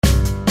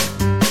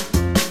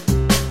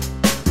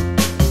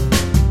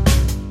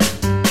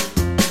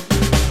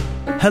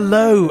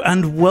Hello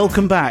and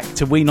welcome back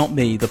to We Not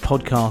Me, the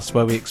podcast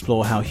where we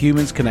explore how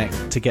humans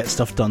connect to get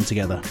stuff done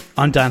together.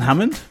 I'm Dan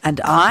Hammond. And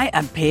I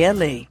am Pia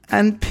Lee.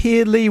 And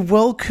Pia Lee,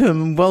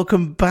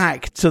 welcome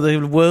back to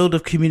the world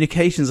of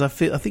communications. I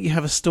think you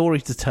have a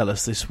story to tell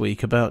us this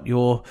week about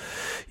your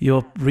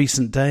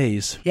recent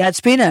days. Yeah,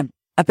 it's been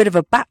a bit of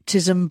a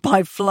baptism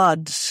by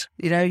floods.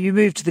 You know, you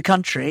moved to the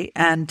country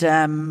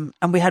and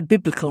we had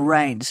biblical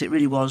rains. It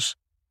really was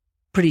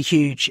pretty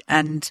huge.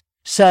 And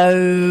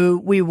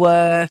so we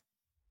were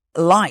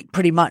like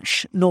pretty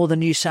much northern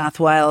New South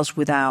Wales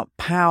without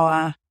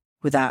power,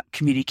 without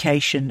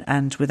communication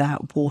and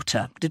without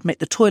water. Did make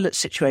the toilet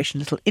situation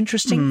a little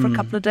interesting for a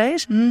couple of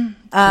days.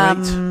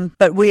 Great.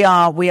 But we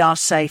are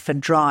safe and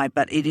dry,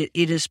 but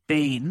it has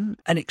been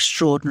an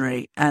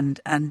extraordinary and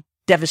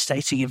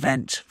devastating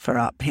event for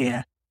up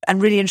here,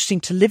 and really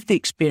interesting to live the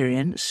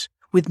experience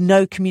with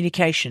no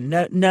communication,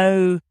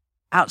 no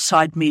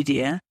outside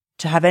media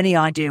to have any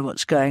idea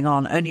what's going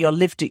on, only your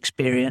lived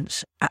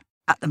experience at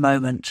the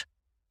moment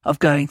of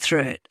going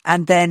through it,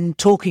 and then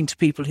talking to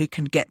people who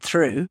can get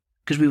through,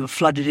 because we were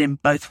flooded in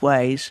both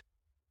ways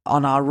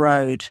on our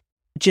road.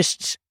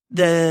 Just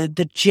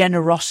the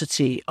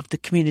generosity of the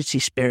community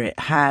spirit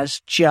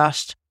has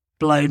just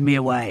blown me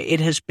away. It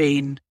has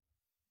been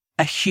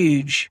a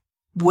huge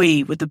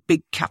we with a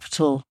big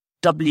capital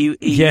W-E.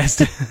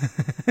 Yes.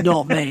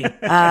 Not me.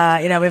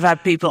 We've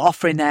had people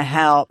offering their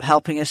help,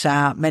 helping us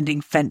out,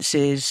 mending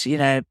fences,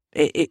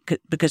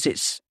 because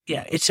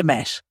it's a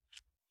mess.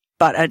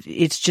 But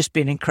it's just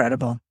been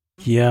incredible.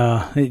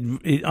 Yeah,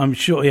 I'm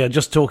sure. Yeah,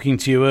 just talking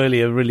to you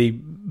earlier really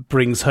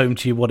brings home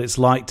to you what it's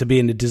like to be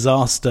in a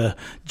disaster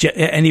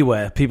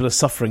anywhere. People are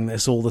suffering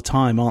this all the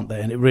time, aren't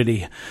they? And it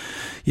really,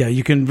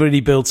 you can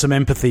really build some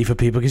empathy for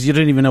people because you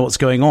don't even know what's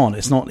going on.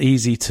 It's not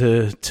easy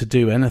to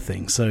do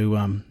anything.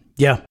 So,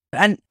 yeah.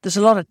 And there's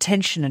a lot of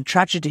tension and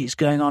tragedies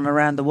going on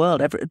around the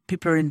world.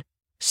 People are in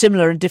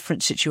similar and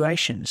different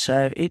situations.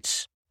 So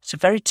it's a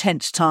very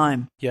tense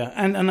time. Yeah,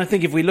 and I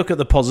think if we look at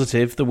the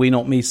positive, the We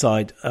Not Me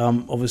side,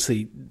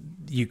 obviously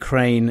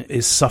Ukraine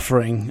is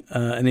suffering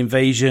an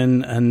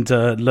invasion and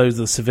loads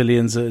of the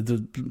civilians,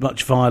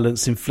 much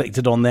violence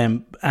inflicted on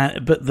them.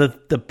 But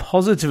the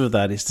positive of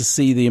that is to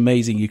see the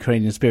amazing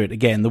Ukrainian spirit.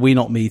 Again, the We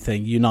Not Me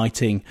thing,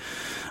 uniting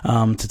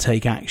to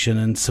take action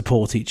and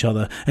support each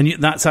other. And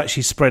that's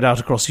actually spread out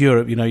across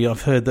Europe.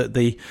 I've heard that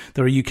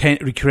there are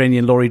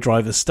Ukrainian lorry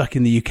drivers stuck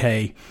in the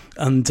UK,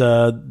 and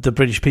the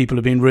British people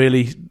have been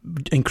really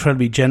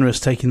incredibly generous,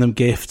 taking them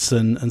gifts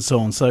and so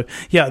on. So,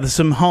 yeah, there's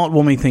some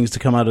heartwarming things to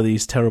come out of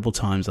these terrible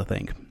times, I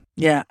think.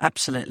 Yeah,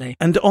 absolutely.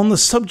 And on the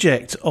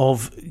subject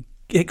of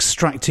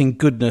extracting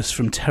goodness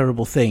from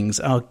terrible things,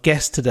 our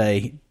guest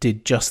today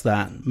did just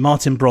that.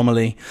 Martin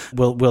Bromley,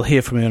 we'll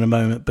hear from him in a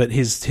moment, but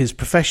his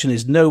profession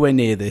is nowhere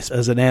near this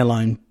as an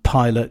airline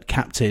pilot,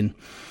 captain.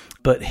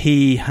 But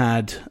he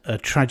had a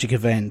tragic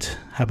event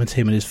happen to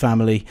him and his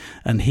family,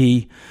 and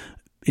he,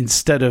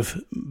 instead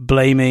of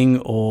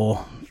blaming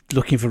or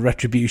looking for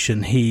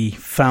retribution, he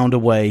found a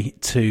way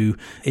to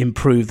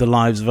improve the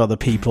lives of other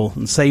people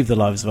and save the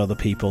lives of other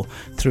people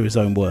through his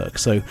own work.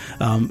 So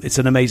it's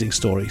an amazing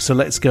story. So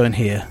let's go and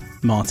hear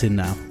Martin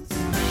now.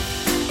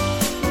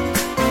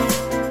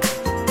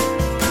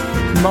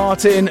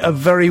 Martin, a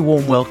very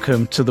warm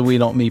welcome to the We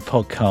Not Me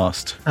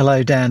podcast.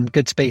 Hello, Dan.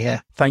 Good to be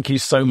here. Thank you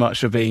so much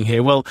for being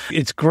here. Well,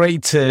 it's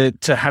great to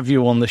have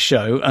you on the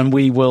show, and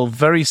we will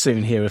very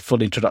soon hear a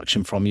full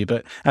introduction from you.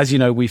 But as you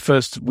know, we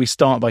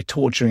start by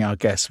torturing our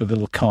guests with a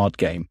little card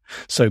game.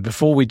 So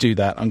before we do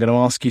that, I'm going to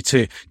ask you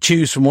to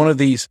choose from one of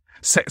these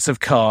sets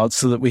of cards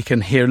so that we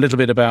can hear a little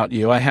bit about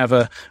you. I have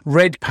a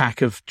red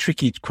pack of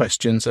tricky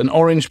questions, an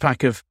orange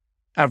pack of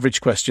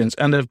average questions,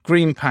 and a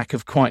green pack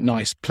of quite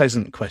nice,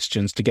 pleasant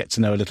questions to get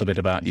to know a little bit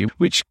about you.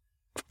 Which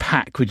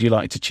pack would you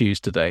like to choose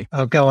today?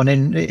 I'll go on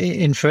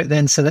in for it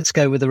then. So let's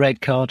go with the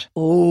red card.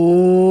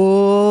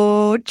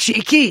 Oh,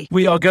 cheeky.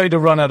 We are going to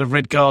run out of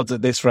red cards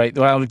at this rate.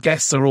 Our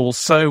guests are all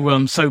so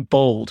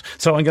bold.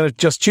 So I'm going to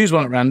just choose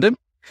one at random.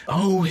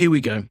 Oh, here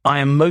we go. I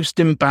am most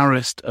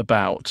embarrassed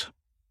about.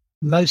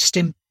 Most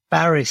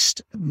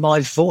embarrassed? My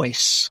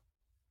voice,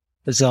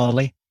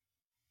 bizarrely.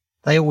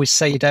 They always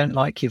say you don't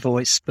like your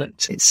voice,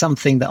 but it's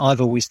something that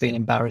I've always been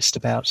embarrassed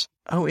about.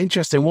 Oh,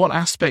 interesting. What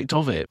aspect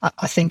of it?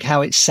 I think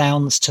how it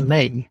sounds to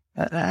me.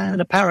 And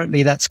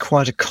apparently that's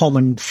quite a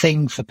common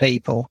thing for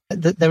people.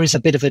 There is a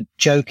bit of a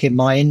joke in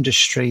my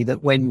industry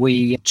that when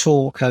we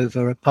talk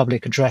over a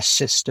public address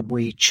system,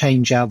 we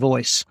change our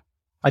voice.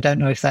 I don't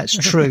know if that's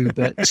true,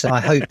 but I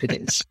hope it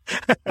is.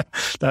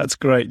 That's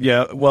great.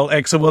 Yeah. Well,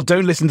 excellent. Well,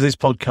 don't listen to this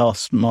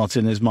podcast,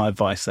 Martin, is my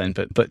advice then.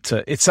 But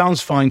it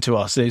sounds fine to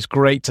us. It's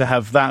great to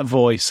have that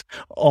voice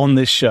on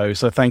this show.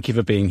 So thank you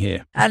for being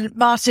here. And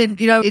Martin,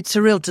 it's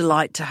a real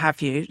delight to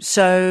have you.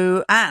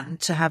 So, and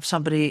to have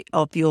somebody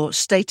of your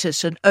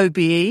status and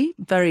OBE,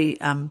 very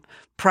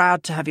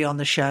proud to have you on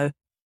the show.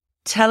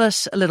 Tell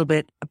us a little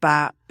bit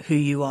about who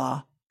you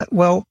are.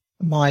 Well,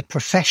 my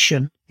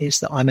profession is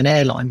that I'm an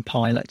airline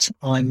pilot.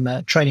 I'm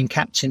a training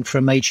captain for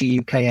a major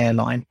UK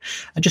airline.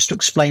 And just to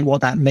explain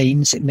what that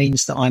means, it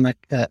means that I'm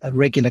a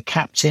regular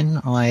captain.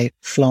 I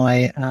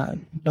fly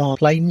large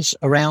planes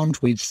around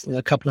with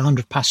a couple of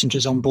hundred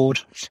passengers on board,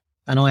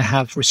 and I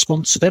have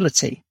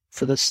responsibility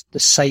for the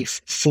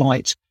safe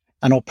flight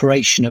and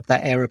operation of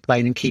that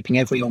aeroplane and keeping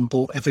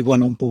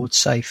everyone on board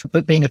safe.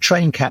 But being a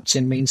training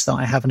captain means that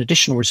I have an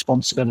additional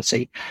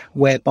responsibility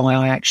whereby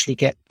I actually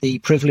get the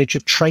privilege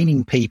of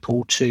training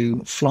people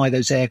to fly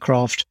those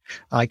aircraft.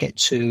 I get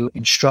to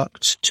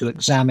instruct, to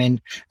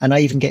examine, and I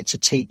even get to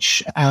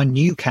teach our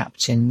new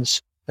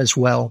captains as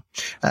well.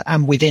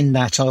 And within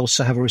that, I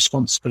also have a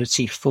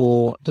responsibility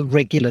for the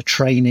regular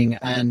training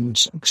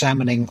and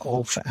examining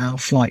of our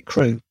flight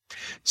crew.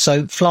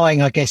 So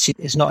flying, I guess,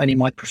 is not only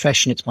my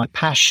profession, it's my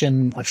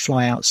passion. I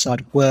fly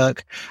outside of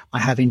work. I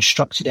have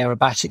instructed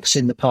aerobatics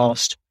in the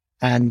past,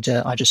 and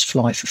I just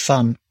fly for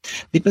fun.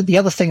 But the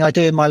other thing I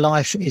do in my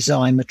life is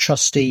I'm a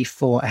trustee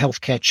for a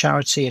healthcare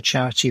charity, a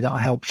charity that I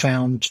helped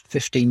found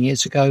 15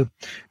 years ago.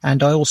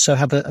 And I also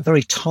have a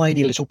very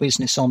tiny little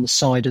business on the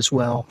side as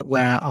well,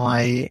 where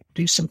I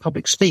do some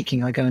public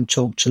speaking. I go and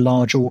talk to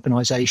large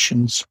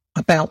organizations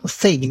about the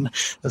theme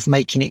of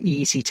making it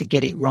easy to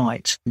get it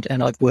right.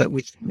 And I've worked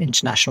with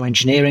international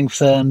engineering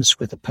firms,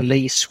 with the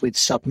police, with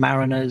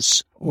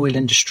submariners, oil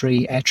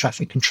industry, air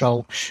traffic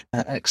control,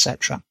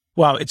 etc.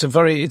 Wow, it's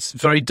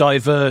very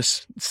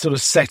diverse sort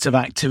of set of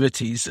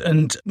activities.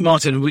 And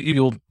Martin,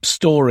 your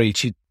story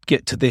to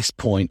get to this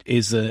point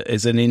is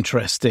an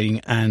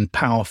interesting and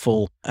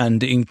powerful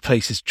and in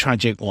places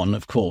tragic one,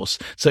 of course.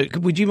 So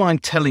would you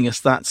mind telling us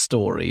that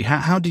story?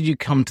 How did you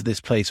come to this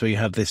place where you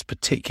have this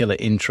particular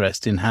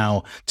interest in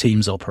how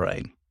teams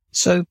operate?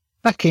 So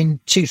back in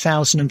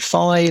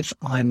 2005,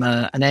 I'm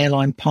an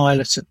airline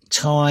pilot at the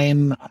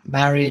time,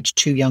 married,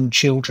 2 young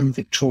children,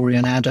 Victoria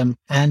and Adam.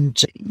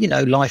 And,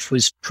 life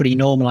was pretty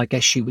normal, I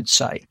guess you would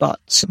say.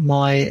 But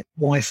my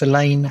wife,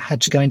 Elaine, had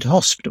to go into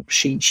hospital.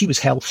 She was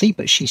healthy,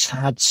 but she's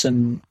had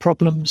some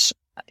problems.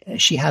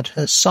 She had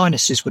her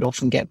sinuses would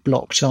often get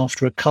blocked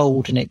after a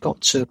cold, and it got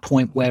to a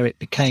point where it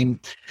became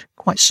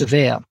quite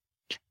severe.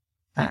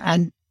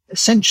 And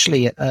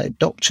essentially, a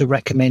doctor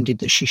recommended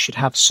that she should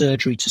have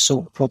surgery to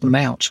sort the problem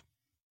out.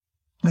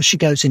 She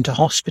goes into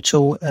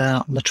hospital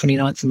on the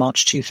 29th of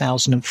March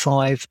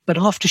 2005. But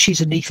after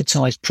she's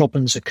anaesthetised,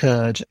 problems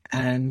occurred,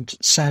 and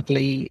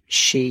sadly,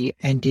 she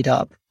ended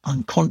up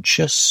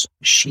unconscious.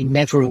 She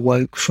never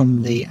awoke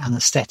from the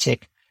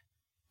anaesthetic.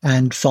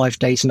 And 5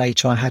 days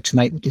later, I had to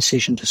make the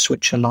decision to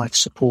switch her life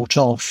support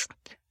off.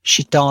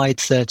 She died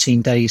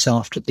 13 days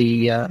after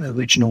the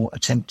original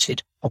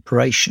attempted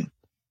operation.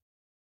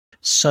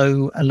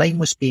 So Elaine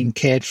was being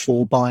cared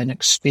for by an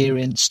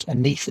experienced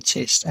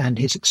anaesthetist and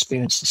his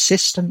experienced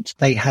assistant.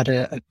 They had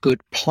a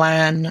good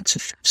plan to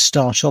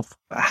start off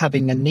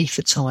having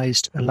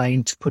anaesthetised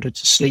Elaine to put her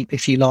to sleep,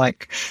 if you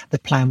like. The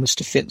plan was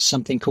to fit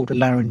something called a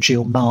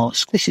laryngeal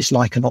mask. This is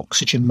like an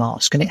oxygen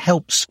mask, and it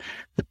helps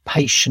the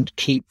patient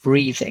keep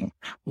breathing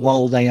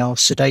while they are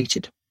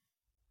sedated.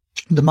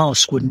 The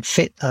mask wouldn't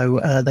fit,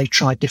 though. They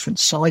tried different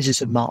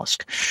sizes of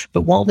mask.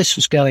 But while this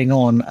was going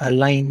on,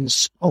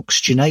 Elaine's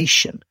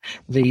oxygenation,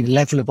 the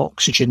level of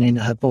oxygen in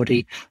her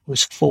body,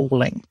 was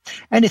falling.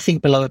 Anything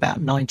below about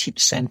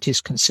 90%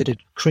 is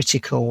considered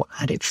critical,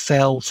 and it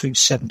fell through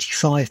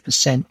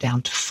 75%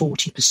 down to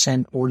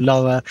 40% or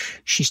lower.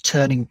 She's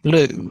turning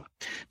blue.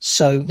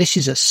 So this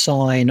is a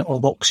sign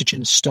of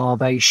oxygen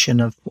starvation,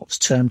 of what's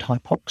termed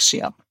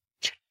hypoxia.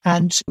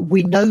 And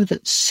we know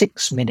that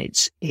 6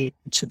 minutes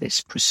into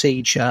this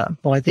procedure,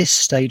 by this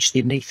stage,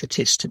 the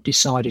anaesthetist had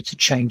decided to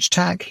change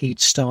tack. He'd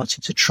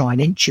started to try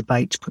and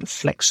intubate, to put a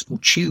flexible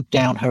tube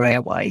down her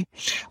airway,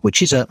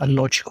 which is a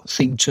logical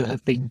thing to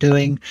have been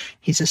doing.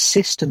 His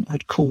assistant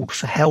had called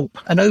for help.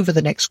 And over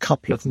the next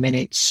couple of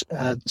minutes,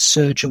 the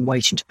surgeon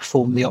waiting to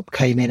perform the op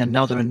came in,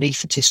 another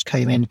anaesthetist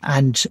came in,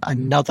 and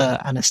another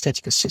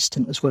anaesthetic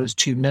assistant, as well as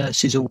 2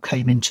 nurses, all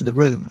came into the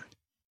room.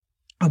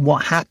 And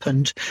what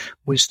happened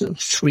was that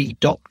 3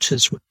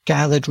 doctors were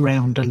gathered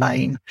round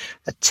Elaine,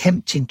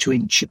 attempting to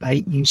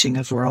intubate using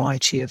a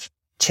variety of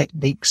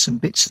techniques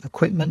and bits of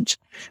equipment.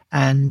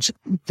 And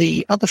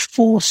the other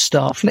 4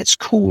 staff, let's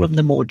call them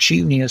the more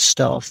junior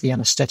staff, the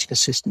anaesthetic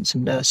assistants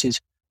and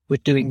nurses, were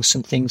doing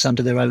some things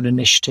under their own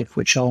initiative,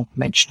 which I'll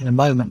mention in a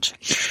moment.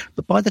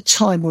 But by the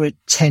time we're at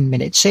 10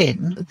 minutes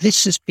in,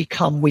 this has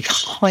become, with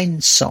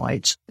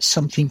hindsight,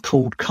 something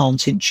called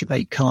can't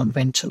intubate, can't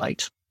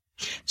ventilate.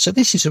 So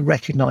this is a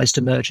recognised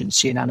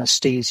emergency in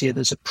anaesthesia.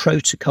 There's a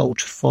protocol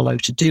to follow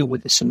to deal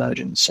with this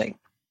emergency.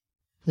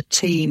 The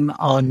team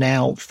are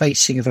now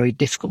facing a very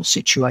difficult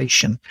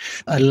situation.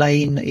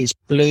 Elaine is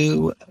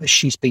blue.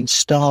 She's been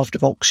starved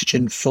of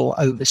oxygen for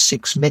over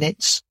 6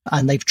 minutes,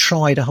 and they've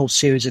tried a whole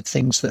series of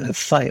things that have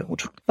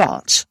failed.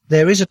 But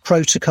there is a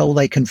protocol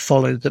they can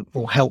follow that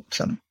will help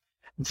them.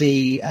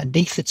 The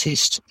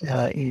anaesthetist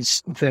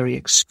is very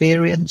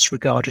experienced,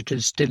 regarded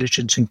as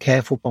diligent and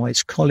careful by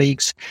his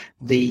colleagues.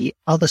 The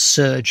other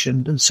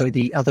surgeon,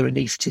 the other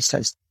anaesthetist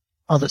has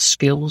other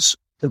skills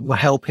that were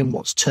helping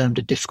what's termed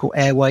a difficult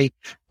airway.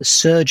 The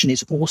surgeon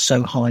is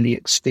also highly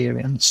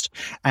experienced.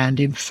 And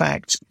in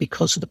fact,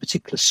 because of the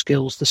particular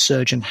skills the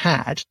surgeon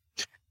had,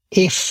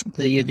 if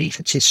the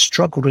anaesthetist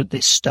struggled at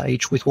this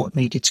stage with what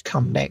needed to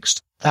come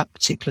next, that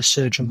particular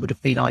surgeon would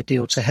have been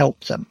ideal to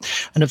help them.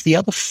 And of the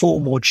other 4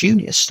 more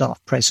junior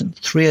staff present,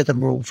 3 of them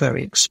were all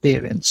very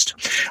experienced.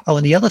 Oh,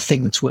 and the other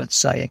thing that's worth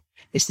saying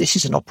is this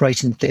is an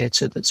operating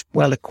theatre that's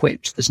well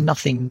equipped. There's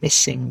nothing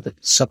missing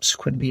that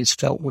subsequently is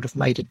felt would have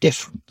made a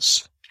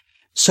difference.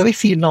 So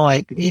if you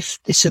like,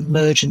 if this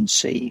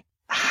emergency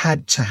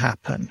had to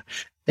happen,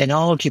 then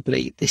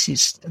arguably this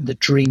is the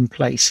dream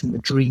place and the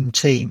dream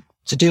team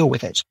to deal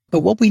with it.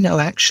 But what we know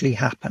actually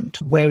happened,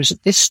 whereas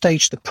at this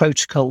stage the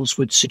protocols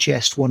would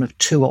suggest one of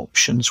 2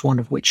 options, one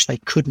of which they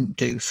couldn't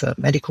do for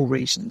medical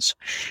reasons,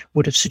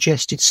 would have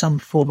suggested some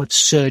form of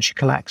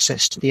surgical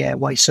access to the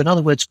airway. So in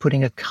other words,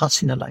 putting a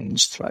cut in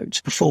Elaine's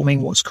throat,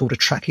 performing what's called a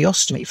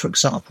tracheostomy, for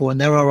example,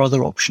 and there are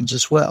other options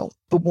as well.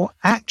 But what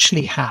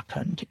actually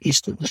happened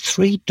is that the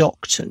 3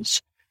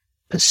 doctors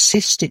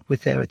persisted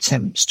with their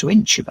attempts to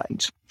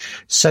intubate.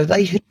 So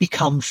they had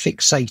become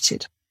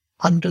fixated.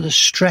 Under the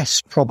stress,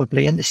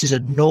 probably, and this is a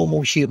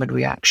normal human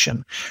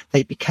reaction,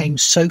 they became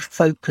so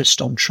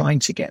focused on trying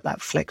to get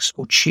that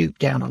flexible tube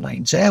down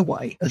Elaine's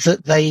airway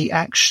that they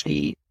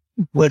actually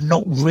were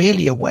not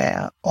really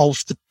aware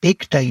of the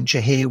big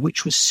danger here,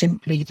 which was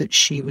simply that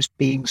she was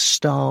being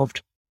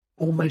starved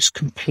almost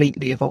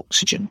completely of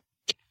oxygen.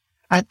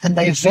 And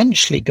they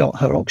eventually got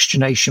her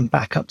oxygenation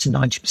back up to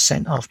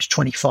 90% after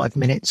 25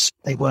 minutes.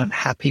 They weren't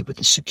happy with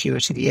the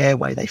security of the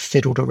airway. They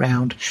fiddled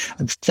around,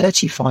 and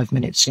 35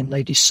 minutes in,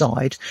 they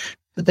decide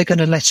that they're going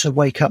to let her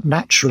wake up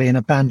naturally and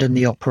abandon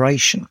the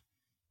operation.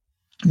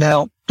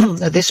 Now,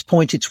 at this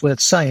point, it's worth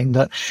saying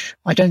that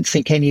I don't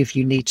think any of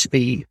you need to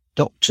be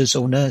doctors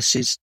or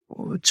nurses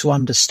to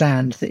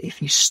understand that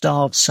if you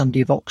starve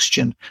somebody of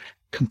oxygen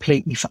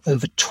completely for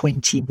over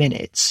 20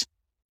 minutes,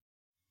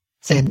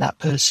 then that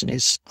person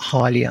is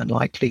highly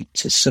unlikely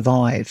to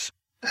survive.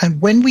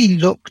 And when we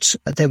looked,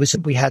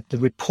 we had the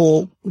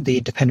report, the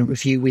independent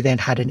review, we then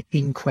had an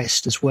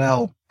inquest as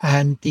well.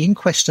 And the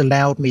inquest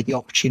allowed me the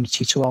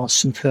opportunity to ask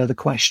some further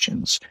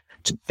questions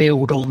to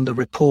build on the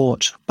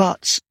report.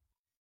 But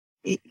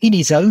in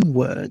his own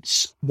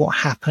words, what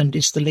happened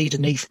is the lead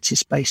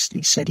anaesthetist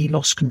basically said he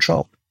lost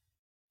control.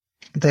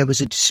 There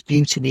was a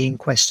dispute in the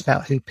inquest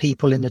about who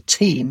people in the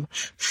team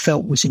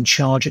felt was in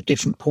charge at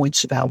different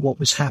points about what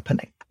was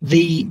happening.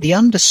 The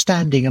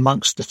understanding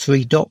amongst the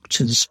 3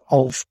 doctors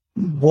of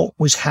what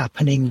was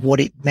happening, what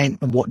it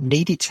meant and what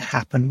needed to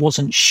happen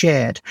wasn't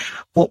shared.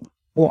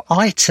 What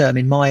I term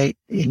in my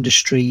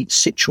industry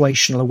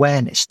situational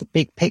awareness, the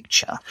big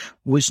picture,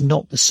 was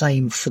not the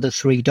same for the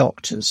 3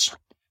 doctors.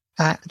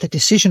 The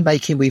decision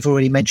making we've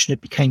already mentioned,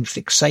 it became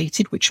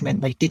fixated, which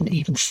meant they didn't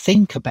even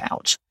think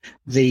about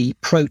the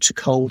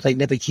protocol. They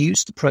never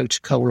used the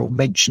protocol or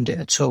mentioned it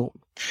at all.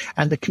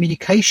 And the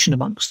communication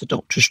amongst the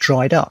doctors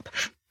dried up.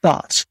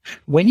 But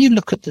when you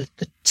look at the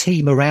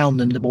team around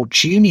them, the more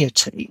junior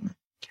team,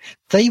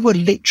 they were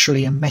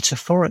literally and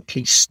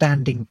metaphorically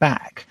standing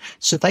back.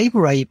 So they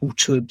were able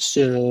to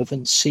observe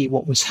and see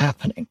what was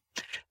happening.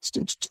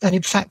 And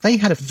in fact, they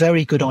had a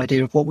very good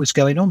idea of what was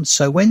going on.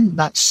 So when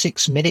that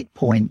 6-minute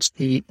point,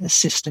 the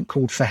assistant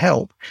called for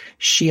help,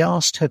 she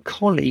asked her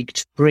colleague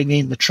to bring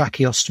in the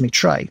tracheostomy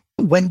tray.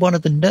 When one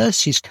of the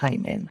nurses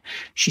came in,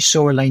 she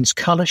saw Elaine's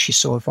colour, she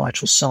saw her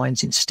vital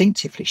signs.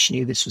 Instinctively, she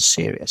knew this was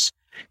serious.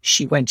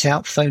 She went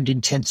out, phoned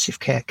intensive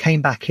care,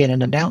 came back in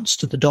and announced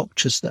to the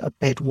doctors that a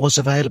bed was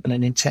available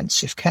in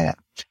intensive care.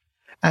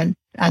 And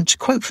to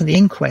quote from the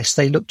inquest,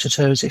 they looked at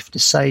her as if to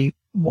say,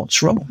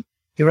 "What's wrong?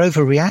 You're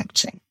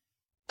overreacting."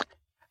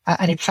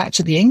 And in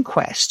fact, at the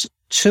inquest,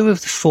 2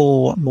 of the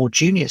 4 more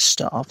junior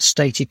staff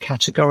stated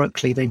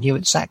categorically they knew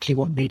exactly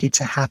what needed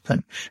to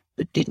happen,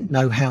 but didn't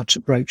know how to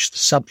broach the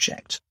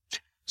subject.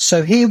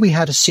 So here we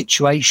had a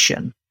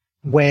situation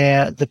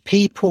where the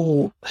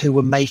people who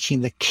were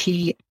making the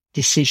key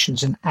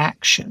decisions and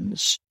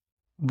actions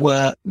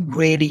were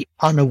really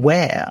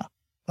unaware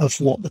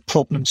of what the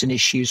problems and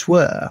issues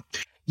were,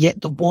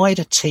 yet the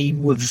wider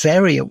team were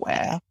very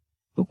aware,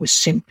 but was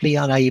simply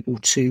unable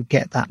to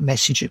get that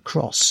message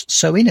across.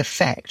 So in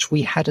effect,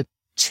 we had a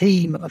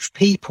team of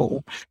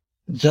people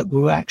that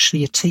were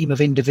actually a team of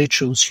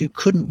individuals who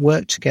couldn't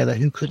work together,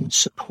 who couldn't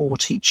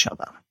support each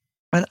other.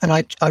 And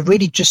I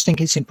really just think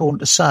it's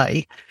important to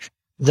say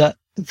that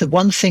the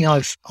one thing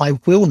I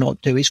will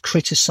not do is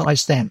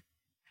criticize them.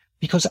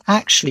 Because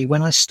actually,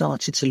 when I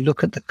started to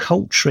look at the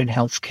culture in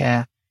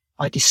healthcare,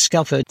 I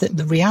discovered that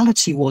the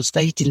reality was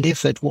they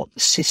delivered what the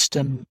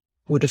system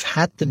would have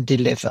had them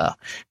deliver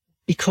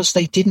because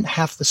they didn't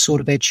have the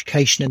sort of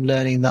education and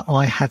learning that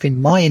I have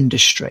in my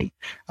industry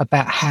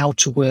about how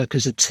to work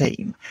as a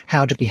team,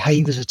 how to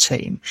behave as a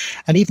team.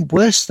 And even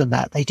worse than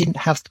that, they didn't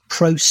have the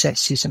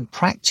processes and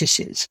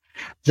practices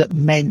that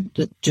meant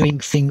that doing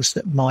things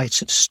that might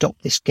have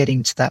stopped this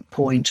getting to that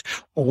point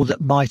or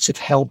that might have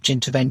helped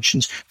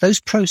interventions, those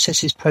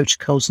processes,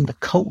 protocols and the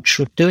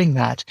culture of doing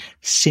that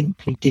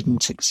simply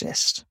didn't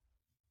exist.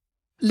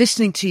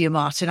 listening to you,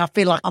 Martin, I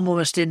feel like I'm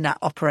almost in that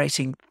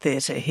operating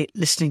theatre,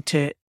 listening to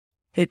it.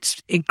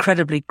 It's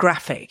incredibly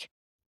graphic.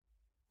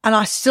 And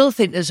I still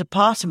think there's a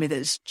part of me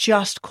that's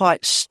just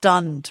quite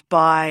stunned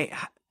by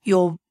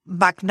your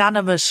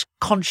magnanimous,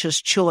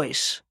 conscious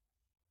choice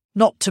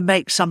not to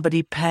make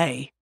somebody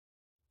pay.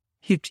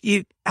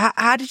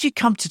 How did you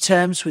come to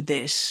terms with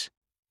this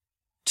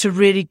to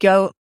really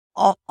go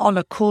on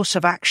a course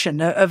of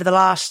action over the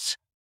last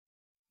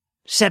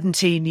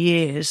 17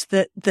 years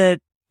that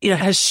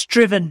has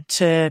striven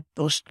to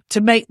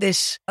make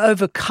this,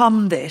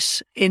 overcome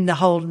this in the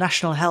whole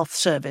National Health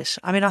Service?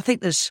 I mean, I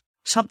think there's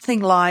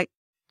something like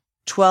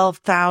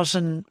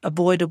 12,000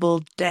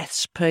 avoidable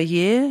deaths per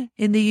year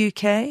in the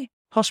UK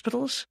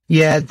hospitals.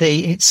 Yeah,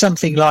 it's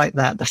something like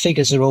that. The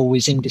figures are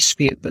always in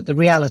dispute, but the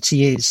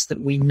reality is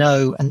that we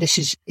know, and this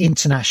is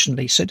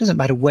internationally, so it doesn't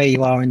matter where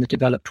you are in the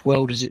developed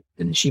world, as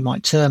you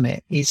might term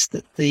it, is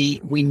that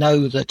we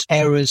know that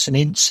errors and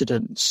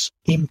incidents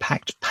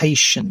impact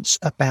patients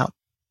about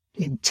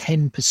in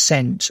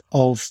 10%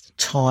 of the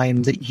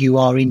time that you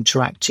are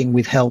interacting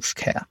with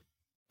healthcare.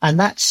 And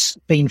that's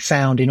been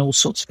found in all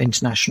sorts of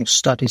international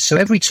studies. So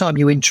every time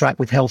you interact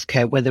with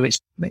healthcare, whether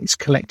it's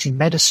collecting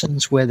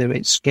medicines, whether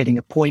it's getting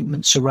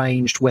appointments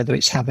arranged, whether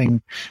it's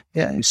having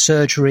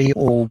surgery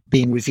or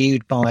being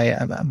reviewed by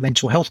a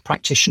mental health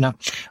practitioner,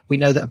 we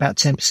know that about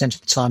 10% of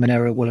the time an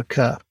error will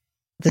occur.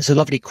 There's a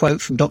lovely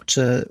quote from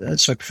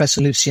Professor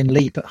Lucian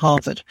Leap at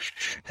Harvard,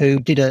 who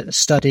did a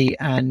study,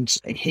 and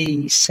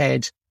he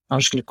said, I'm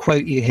just going to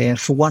quote you here,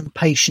 for one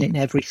patient in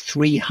every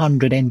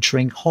 300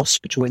 entering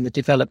hospital in the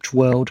developed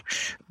world,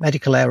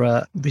 medical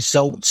error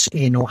results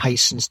in or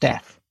hastens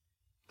death.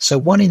 So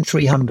 1 in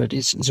 300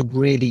 is a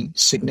really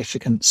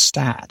significant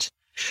stat.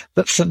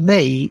 But for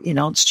me, in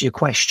answer to your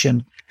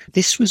question,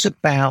 this was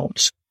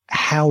about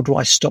how do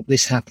I stop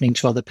this happening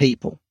to other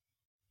people?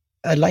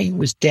 Elaine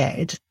was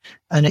dead,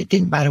 and it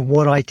didn't matter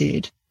what I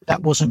did.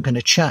 That wasn't going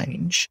to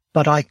change,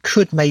 but I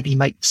could maybe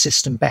make the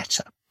system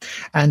better.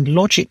 And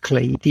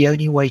logically, the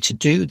only way to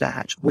do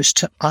that was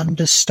to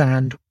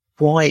understand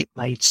why it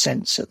made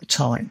sense at the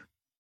time.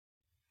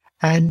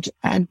 And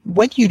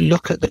when you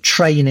look at the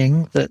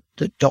training that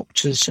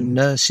doctors and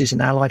nurses and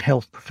allied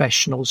health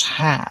professionals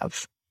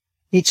have,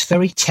 it's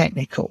very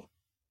technical.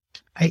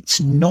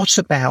 It's not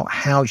about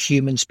how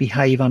humans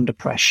behave under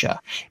pressure.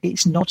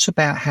 It's not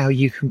about how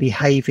you can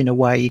behave in a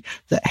way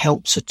that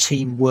helps a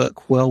team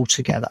work well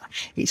together.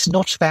 It's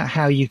not about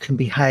how you can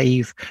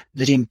behave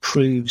that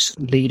improves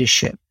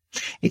leadership.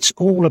 It's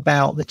all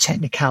about the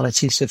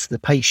technicalities of the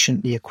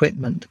patient, the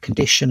equipment, the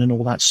condition, and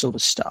all that sort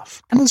of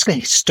stuff. And there's a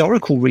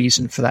historical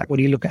reason for that when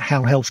you look at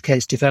how healthcare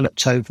has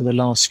developed over the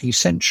last few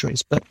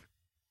centuries. But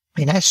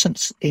in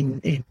essence,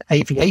 in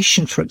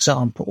aviation, for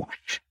example,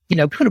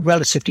 we've got a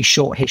relatively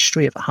short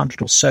history of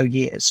 100 or so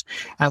years.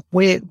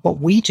 What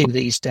we do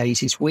these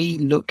days is we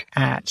look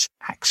at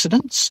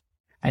accidents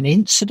and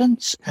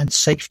incidents and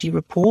safety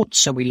reports.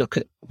 So we look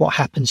at what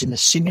happens in the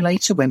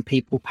simulator when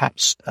people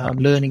perhaps are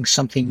learning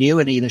something new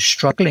and either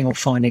struggling or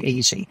finding it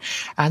easy.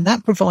 And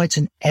that provides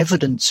an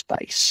evidence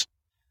base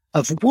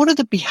of what are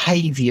the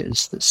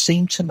behaviors that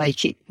seem to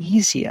make it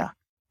easier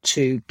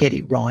to get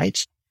it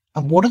right,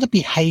 and what are the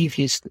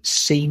behaviors that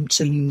seem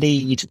to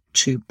lead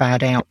to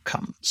bad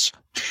outcomes.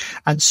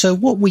 And so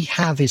what we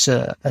have is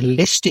a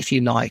list, if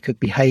you like, of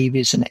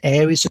behaviors and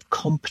areas of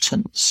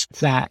competence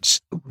that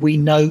we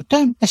know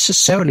don't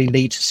necessarily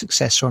lead to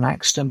success or an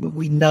accident, but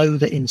we know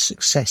that in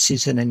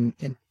successes and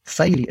in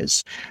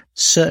failures,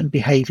 certain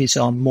behaviors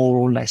are more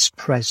or less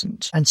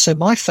present. And so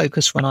my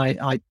focus when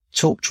I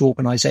talk to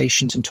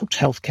organizations and talk to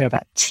healthcare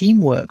about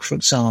teamwork, for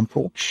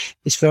example,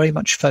 is very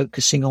much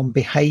focusing on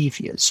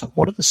behaviors. So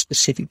what are the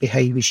specific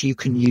behaviors you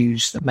can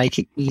use that make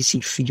it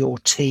easy for your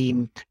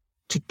team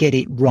to get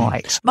it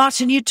right?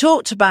 Martin, you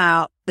talked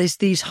about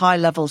these high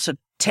levels of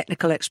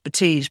technical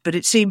expertise, but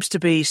it seems to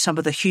be some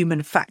of the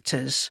human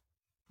factors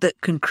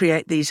that can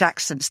create these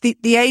accidents.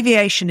 The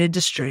aviation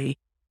industry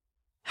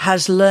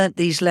has learnt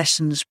these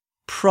lessons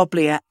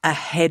probably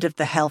ahead of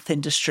the health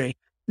industry.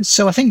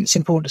 So I think it's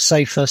important to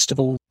say, first of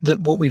all,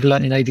 that what we've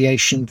learned in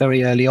aviation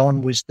very early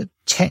on was that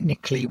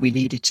technically we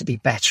needed to be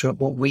better at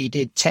what we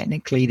did.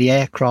 Technically, the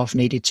aircraft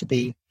needed to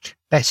be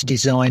better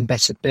designed,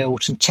 better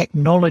built, and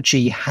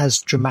technology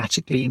has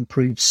dramatically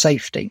improved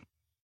safety.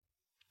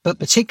 But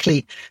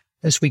particularly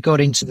as we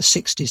got into the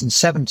 60s and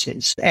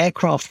 70s,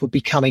 aircraft were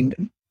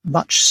becoming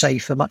much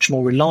safer, much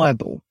more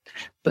reliable,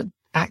 but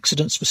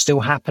accidents were still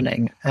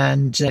happening.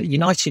 And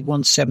United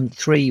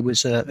 173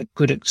 was a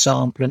good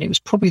example, and it was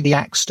probably the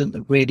accident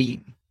that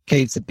really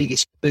gave the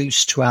biggest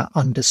boost to our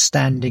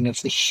understanding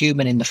of the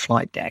human in the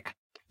flight deck.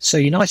 So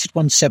United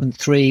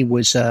 173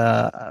 was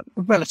a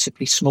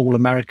relatively small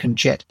American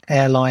jet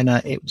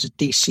airliner. It was a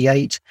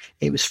DC-8.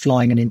 It was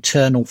flying an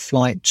internal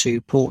flight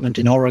to Portland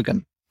in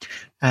Oregon.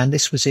 And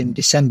this was in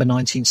December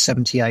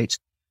 1978.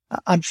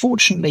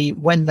 Unfortunately,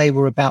 when they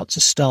were about to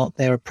start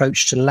their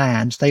approach to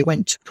land, they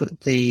went to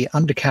put the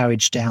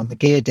undercarriage down, the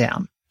gear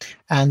down.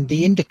 And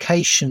the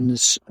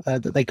indications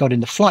that they got in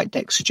the flight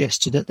deck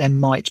suggested that there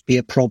might be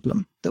a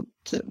problem, that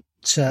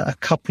a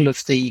couple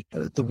of the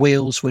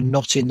wheels were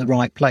not in the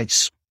right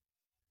place.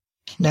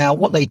 Now,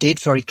 what they did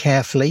very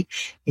carefully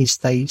is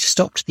they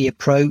stopped the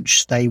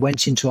approach, they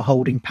went into a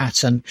holding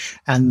pattern,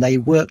 and they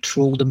worked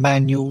through all the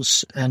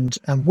manuals and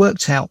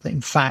worked out that,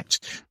 in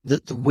fact,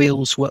 that the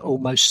wheels were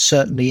almost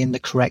certainly in the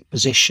correct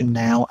position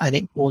now, and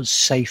it was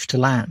safe to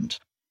land.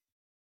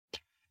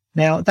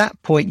 Now, at that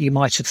point, you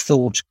might have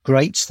thought,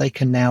 great, they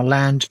can now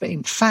land. But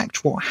in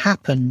fact, what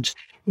happened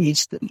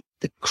is that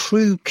the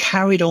crew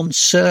carried on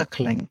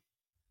circling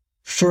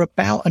for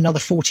about another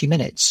 40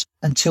 minutes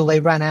until they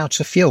ran out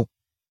of fuel.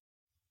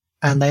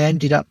 And they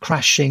ended up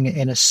crashing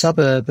in a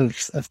suburb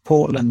of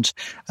Portland.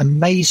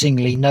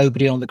 Amazingly,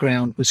 nobody on the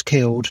ground was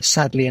killed.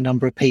 Sadly, a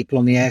number of people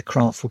on the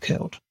aircraft were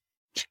killed.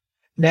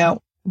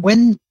 Now,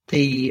 when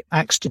the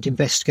accident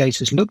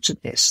investigators looked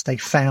at this, they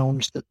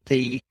found that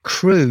the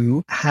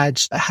crew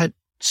had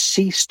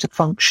ceased to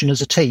function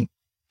as a team.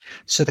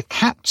 So the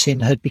captain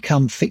had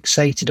become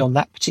fixated on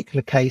that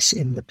particular case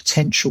in the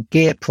potential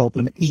gear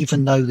problem,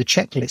 even though the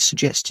checklist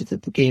suggested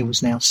that the gear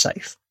was now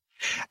safe.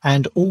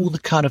 And all the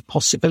kind of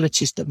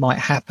possibilities that might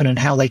happen and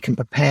how they can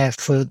prepare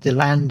for the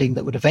landing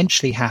that would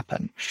eventually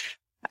happen.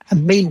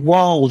 And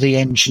meanwhile, the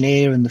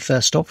engineer and the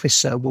first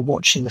officer were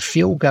watching the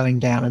fuel going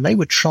down, and they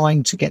were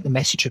trying to get the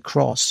message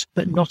across,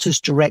 but not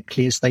as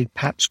directly as they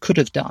perhaps could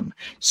have done.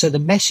 So the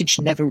message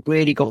never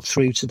really got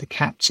through to the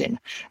captain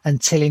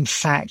until, in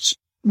fact,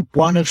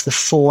 one of the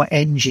 4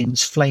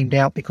 engines flamed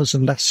out because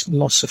of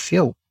loss of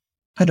fuel.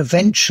 And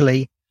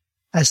eventually,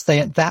 as they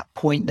at that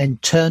point then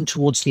turned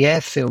towards the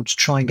airfield to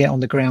try and get on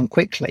the ground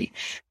quickly,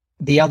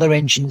 the other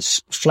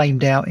engines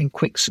flamed out in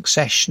quick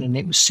succession, and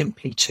it was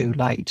simply too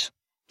late.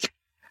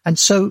 And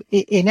so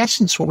in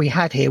essence, what we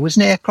had here was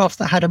an aircraft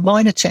that had a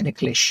minor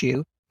technical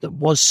issue that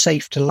was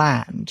safe to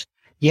land,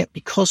 yet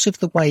because of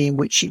the way in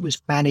which it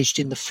was managed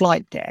in the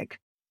flight deck,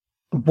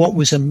 what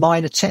was a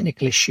minor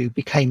technical issue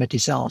became a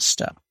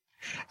disaster.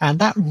 And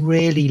that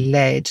really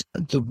led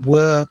the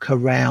work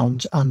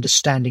around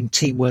understanding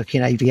teamwork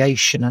in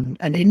aviation.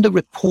 And in the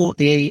report,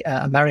 the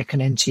American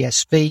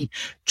NTSB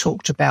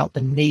talked about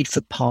the need for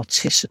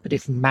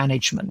participative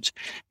management.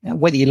 Now,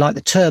 whether you like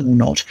the term or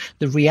not,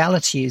 the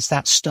reality is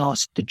that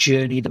started the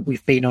journey that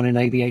we've been on in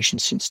aviation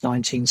since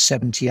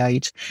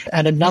 1978.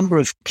 And a number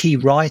of key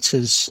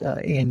writers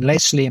in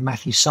Leslie and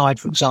Matthew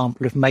Side, for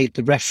example, have made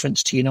the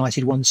reference to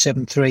United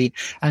 173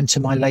 and to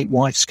my late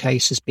wife's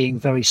case as being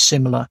very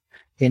similar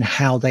in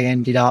how they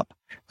ended up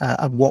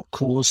and what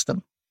caused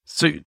them.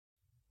 So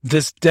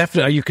there's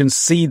definitely, you can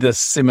see the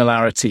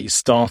similarities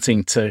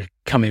starting to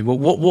come in.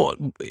 Well,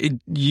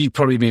 you've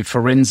probably been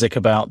forensic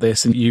about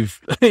this, and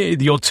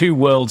your two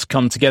worlds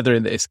come together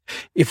in this.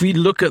 If we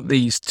look at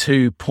these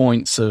 2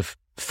 points of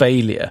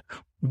failure,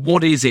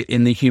 what is it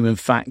in the human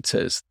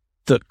factors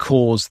that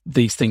cause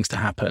these things to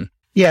happen?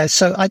 Yeah,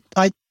 so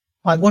I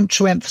want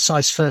to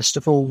emphasize first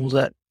of all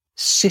that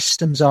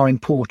systems are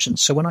important.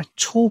 So when I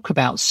talk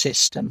about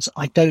systems,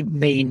 I don't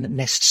mean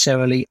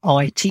necessarily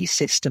IT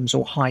systems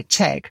or high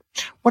tech.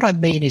 What I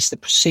mean is the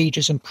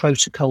procedures and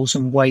protocols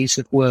and ways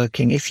of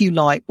working, if you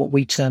like, what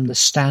we term the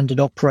standard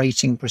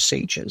operating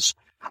procedures,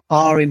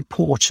 are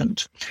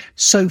important.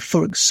 So,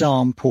 for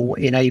example,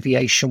 in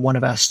aviation, one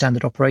of our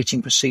standard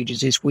operating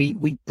procedures is we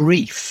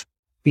brief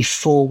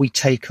before we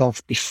take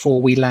off, before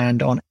we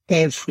land on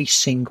every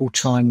single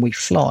time we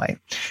fly.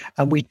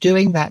 And we're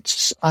doing that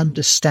to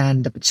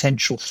understand the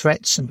potential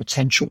threats and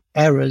potential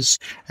errors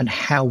and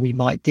how we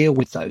might deal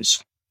with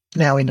those.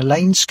 Now, in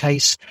Elaine's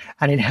case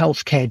and in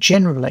healthcare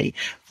generally,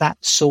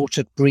 that sort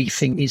of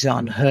briefing is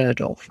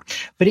unheard of.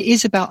 But it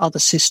is about other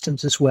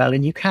systems as well.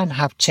 And you can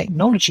have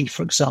technology,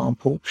 for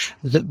example,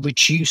 that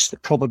reduce the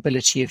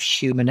probability of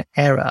human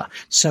error.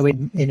 So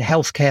in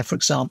healthcare, for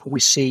example, we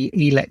see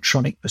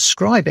electronic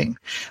prescribing,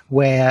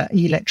 where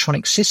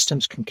electronic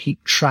systems can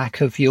keep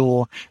track of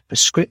your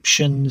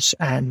prescriptions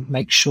and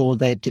make sure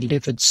they're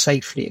delivered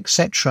safely,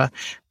 etc.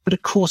 But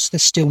of course, they're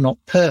still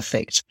not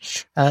perfect.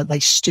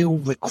 They still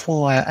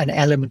require an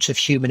element of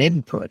human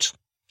input.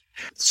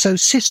 So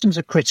systems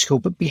are critical,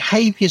 but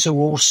behaviors are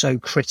also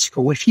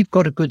critical. If you've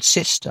got a good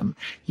system,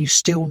 you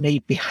still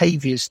need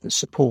behaviors that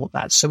support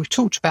that. So we've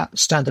talked about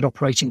standard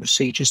operating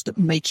procedures that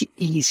make it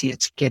easier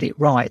to get it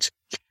right.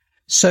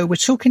 So we're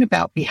talking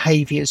about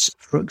behaviors.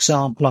 For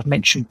example, I've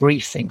mentioned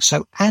briefing.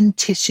 So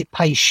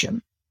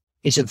anticipation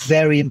is a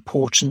very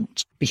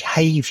important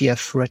behavior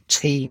for a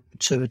team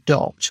to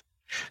adopt.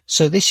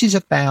 So this is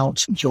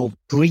about your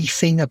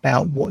briefing,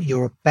 about what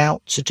you're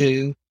about to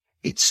do.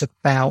 It's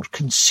about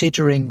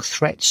considering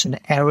threats and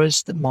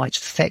errors that might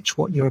affect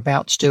what you're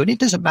about to do. And it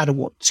doesn't matter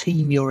what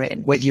team you're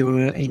in, whether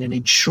you're in an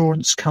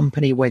insurance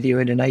company, whether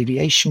you're in an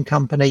aviation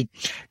company,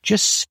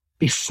 just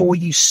before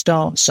you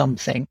start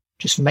something,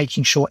 just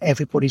making sure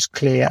everybody's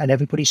clear and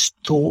everybody's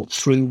thought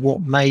through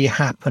what may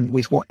happen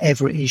with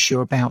whatever it is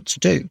you're about to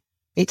do.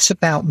 It's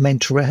about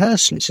mental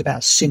rehearsal. It's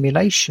about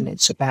simulation.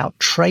 It's about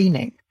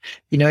training.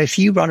 You know, if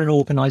you run an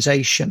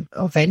organization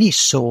of any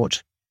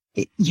sort,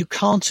 You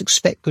can't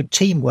expect good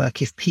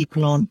teamwork if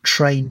people aren't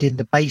trained in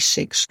the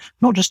basics,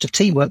 not just of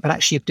teamwork, but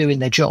actually of doing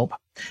their job.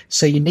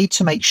 So you need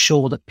to make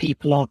sure that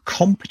people are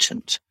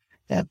competent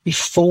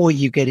before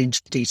you get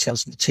into the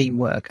details of the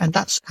teamwork. And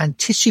that's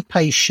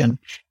anticipation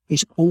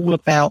is all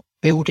about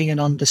building an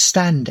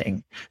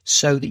understanding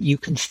so that you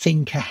can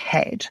think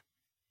ahead,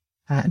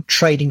 and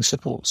training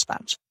supports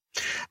that.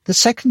 The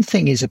second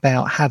thing is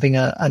about having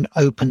an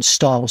open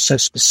style. So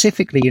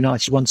specifically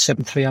United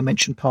 173, I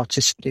mentioned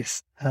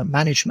participative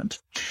management.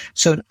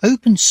 So an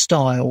open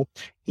style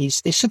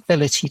is this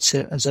ability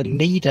to, as a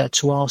leader,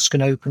 to ask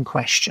an open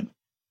question.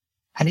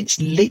 And it's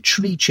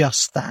literally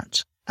just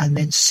that. And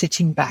then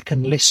sitting back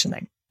and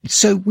listening.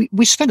 So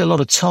we spend a lot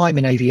of time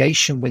in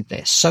aviation with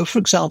this. So, for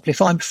example,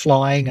 if I'm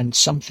flying and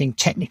something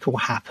technical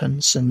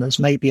happens and there's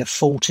maybe a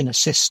fault in a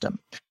system,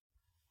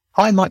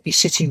 I might be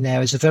sitting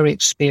there as a very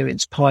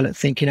experienced pilot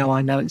thinking, oh,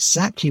 I know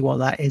exactly what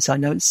that is. I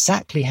know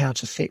exactly how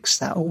to fix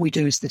that. All we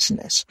do is this and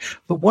this.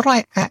 But what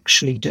I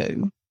actually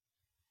do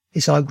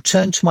is I will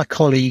turn to my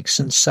colleagues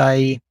and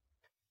say,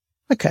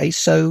 okay,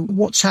 so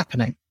what's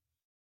happening?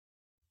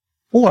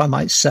 Or I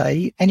might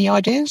say, any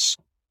ideas?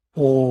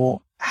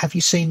 Or have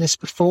you seen this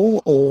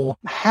before? Or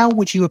how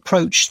would you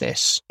approach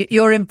this?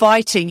 You're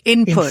inviting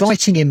input.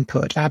 Inviting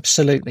input,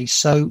 absolutely.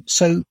 So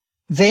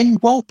then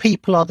while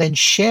people are then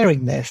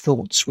sharing their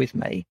thoughts with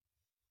me,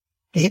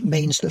 it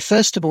means that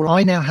first of all,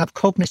 I now have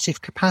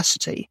cognitive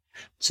capacity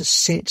to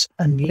sit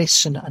and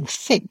listen and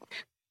think,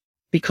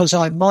 because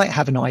I might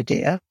have an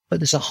idea,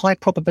 but there's a high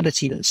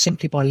probability that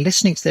simply by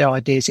listening to their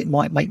ideas, it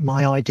might make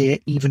my idea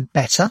even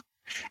better.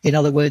 In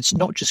other words,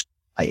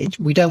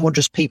 we don't want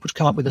just people to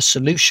come up with a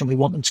solution. We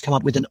want them to come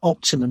up with an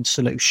optimum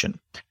solution.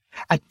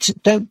 And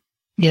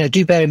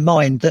do bear in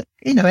mind that,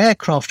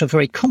 aircraft are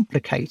very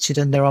complicated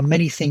and there are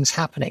many things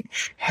happening.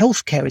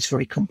 Healthcare is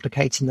very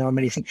complicated and there are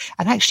many things.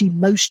 And actually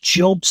most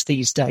jobs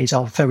these days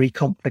are very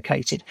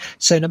complicated.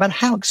 So no matter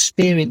how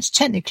experienced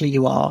technically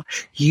you are,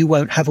 you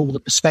won't have all the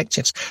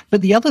perspectives.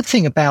 But the other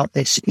thing about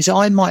this is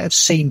I might have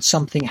seen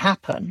something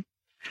happen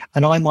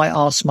and I might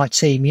ask my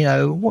team,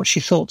 what's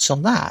your thoughts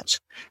on that?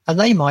 And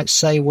they might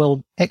say,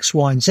 well, X,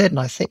 Y, and Z. And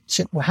I think,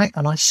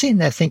 and I sit in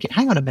there thinking,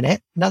 hang on a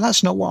minute. No,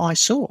 that's not what I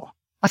saw.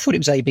 I thought it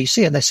was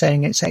ABC and they're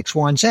saying it's X,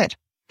 Y, and Z.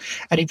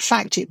 And in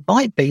fact, it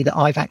might be that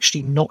I've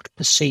actually not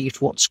perceived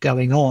what's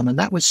going on. And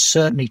that was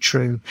certainly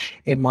true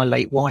in my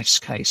late wife's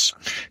case.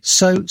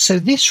 So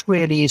this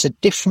really is a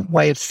different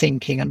way of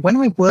thinking. And when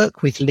I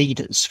work with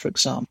leaders, for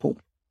example,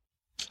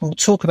 I'll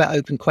talk about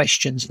open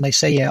questions and they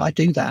say, yeah, I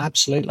do that.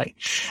 Absolutely.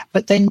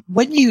 But then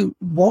when you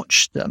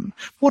watch them,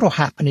 what will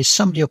happen is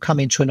somebody will come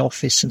into an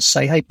office and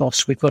say, hey,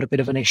 boss, we've got a bit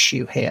of an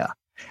issue here.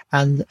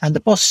 And the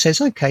boss says,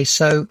 okay,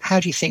 so how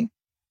do you think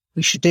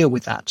we should deal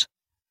with that?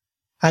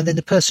 And then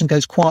the person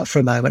goes quiet for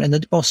a moment and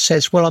the boss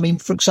says, well, I mean,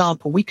 for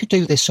example, we could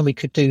do this and we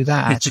could do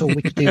that, or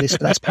we could do this,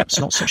 but that's perhaps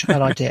not such a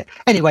bad idea.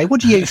 Anyway,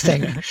 what do you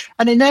think?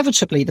 And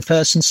inevitably the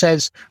person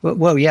says,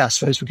 well, yeah, I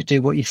suppose we could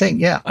do what you think.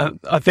 Yeah.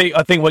 I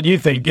think what you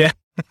think. Yeah.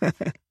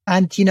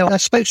 And, I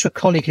spoke to a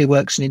colleague who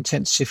works in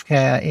intensive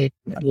care in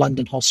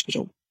London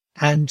Hospital.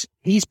 And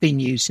he's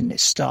been using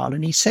this style.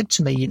 And he said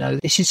to me,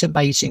 this is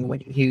amazing when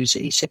you use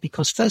it. He said,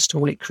 because first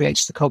of all, it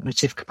creates the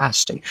cognitive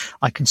capacity.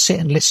 I can sit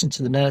and listen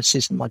to the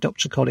nurses and my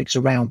doctor colleagues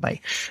around me,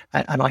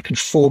 and I can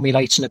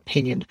formulate an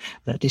opinion,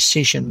 a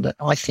decision that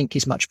I think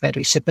is much better.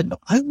 He said, but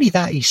not only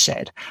that, he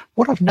said,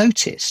 what I've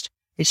noticed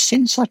is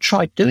since I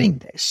tried doing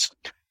this,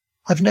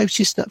 I've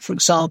noticed that, for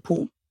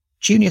example,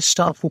 junior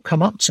staff will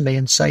come up to me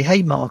and say,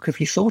 hey, Mark,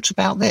 have you thought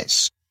about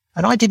this?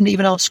 And I didn't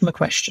even ask them a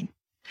question.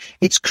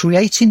 It's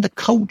creating the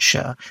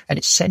culture and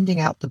it's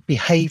sending out the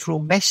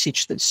behavioral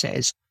message that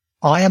says,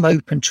 I am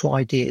open to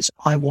ideas.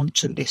 I want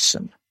to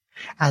listen.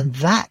 And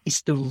that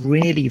is the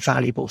really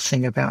valuable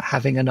thing about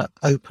having an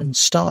open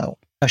style.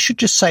 I should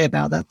just say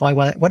about that, by the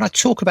way, when I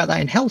talk about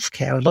that in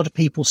healthcare, a lot of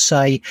people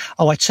say,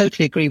 oh, I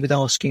totally agree with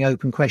asking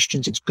open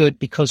questions. It's good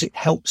because it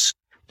helps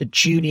the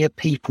junior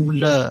people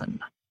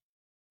learn.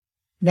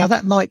 Now,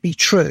 that might be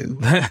true,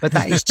 but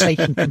that is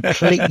taking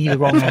completely the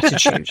wrong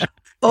attitude.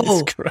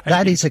 Oh,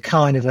 that is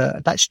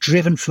that's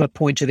driven from a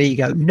point of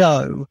ego.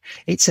 No,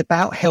 it's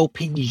about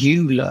helping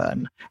you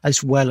learn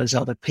as well as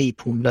other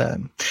people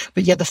learn.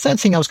 But yeah, the third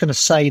thing I was going to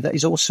say that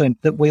is also,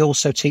 that we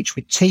also teach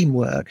with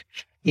teamwork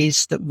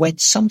is that when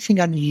something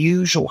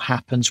unusual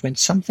happens, when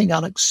something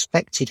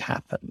unexpected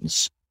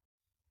happens,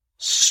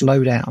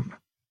 slow down,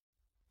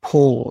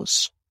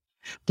 pause.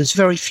 There's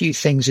very few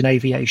things in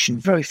aviation,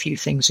 very few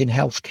things in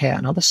healthcare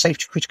and other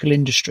safety critical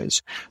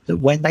industries that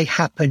when they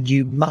happen,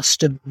 you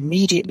must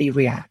immediately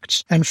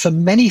react. And for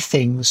many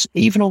things,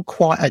 even on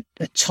quite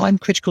a time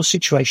critical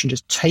situation,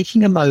 just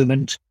taking a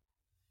moment,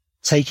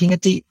 taking a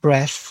deep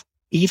breath,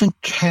 even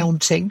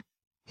counting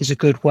is a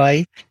good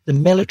way. The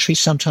military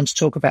sometimes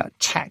talk about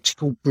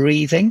tactical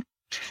breathing,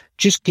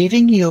 just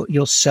giving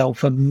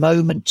yourself a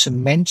moment to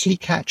mentally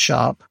catch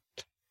up.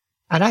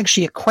 And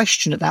actually a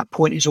question at that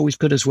point is always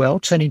good as well,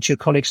 turning to your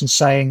colleagues and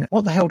saying,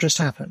 what the hell just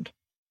happened?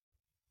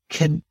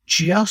 Can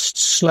just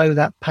slow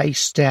that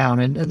pace down.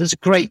 And there's a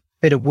great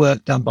bit of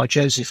work done by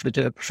Joseph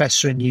Ledoux, a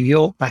professor in New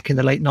York back in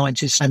the late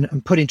 90s,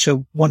 and put into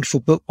a wonderful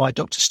book by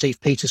Dr.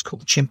 Steve Peters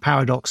called The Chimp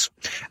Paradox.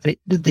 And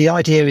the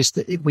idea is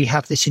that we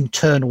have this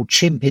internal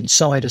chimp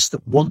inside us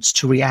that wants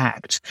to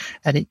react,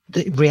 and it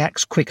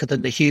reacts quicker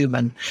than the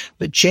human.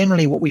 But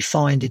generally what we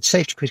find in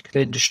safety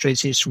critical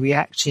industries is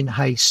react in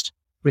haste,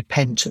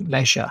 repent at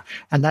leisure.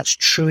 And that's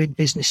true in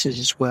businesses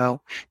as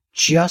well.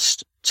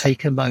 Just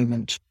take a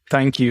moment.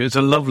 Thank you. It's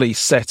a lovely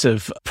set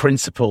of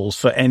principles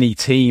for any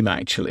team,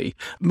 actually.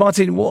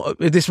 Martin,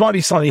 this might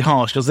be slightly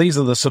harsh because these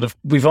are the sort of,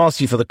 we've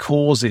asked you for the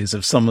causes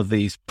of some of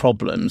these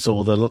problems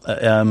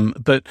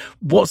but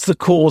what's the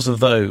cause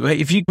of those?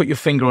 If you put your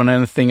finger on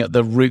anything at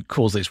the root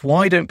causes,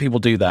 why don't people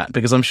do that?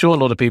 Because I'm sure a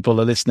lot of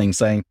people are listening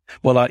saying,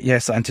 well,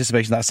 yes,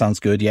 anticipation, that sounds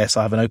good. Yes,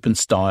 I have an open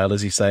style,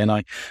 as you say, and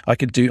I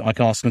can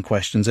ask them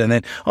questions and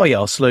then, oh yeah,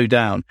 I'll slow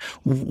down.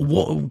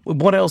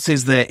 What else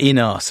is there in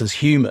us as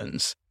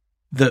humans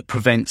that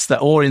prevents that,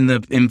 or in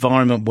the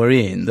environment we're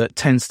in, that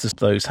tends to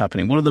those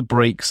happening? What are the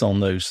brakes on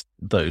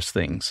those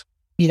things?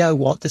 You know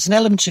what? There's an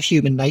element of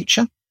human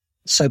nature.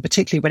 So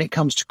particularly when it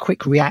comes to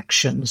quick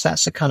reactions,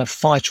 that's a kind of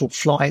fight or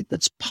flight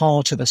that's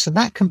part of us. And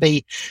that can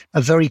be a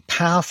very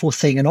powerful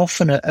thing and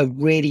often a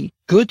really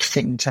good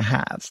thing to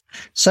have.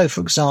 So,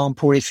 for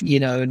example, if,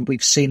 and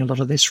we've seen a lot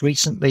of this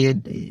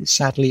recently,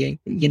 sadly,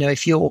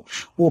 if you're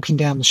walking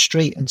down the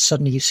street and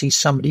suddenly you see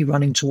somebody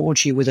running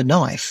towards you with a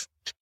knife,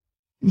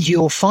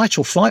 your fight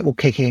or flight will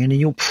kick in and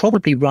you'll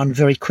probably run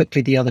very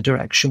quickly the other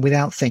direction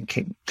without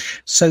thinking.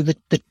 So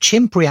the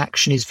chimp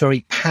reaction is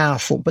very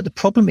powerful. But the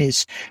problem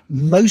is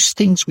most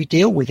things we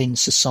deal with in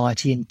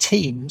society in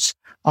teams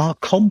are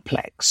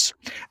complex,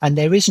 and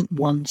there isn't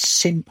one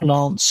simple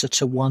answer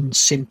to one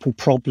simple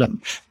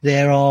problem.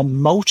 There are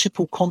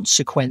multiple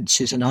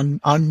consequences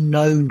and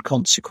unknown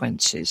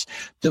consequences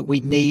that we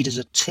need as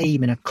a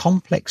team in a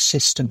complex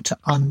system to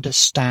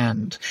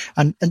understand.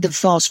 And the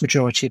vast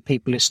majority of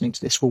people listening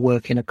to this will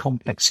work in a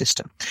complex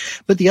system.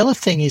 But the other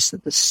thing is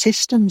that the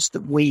systems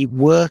that we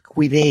work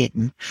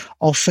within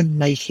often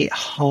make it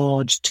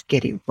hard to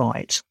get it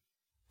right.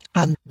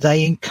 And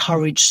they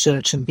encourage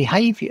certain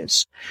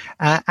behaviors.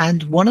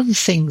 And one of the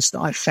things that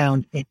I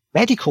found in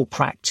medical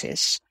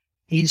practice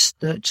is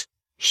that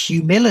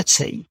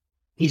humility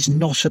is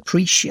not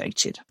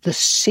appreciated. The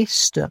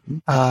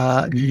system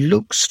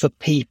looks for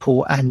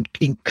people and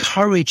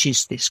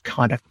encourages this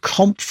kind of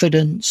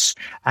confidence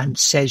and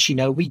says,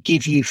 we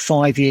give you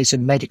 5 years of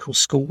medical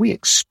school. We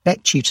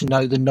expect you to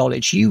know the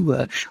knowledge.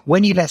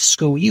 When you left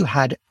school, you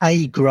had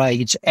A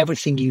grades,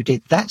 everything you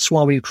did. That's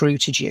why we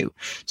recruited you.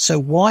 So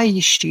why are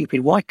you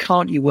stupid? Why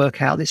can't you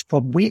work out this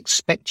problem? We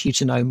expect you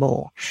to know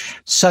more.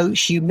 So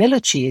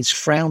humility is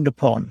frowned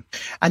upon.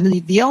 And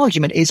the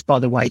argument is, by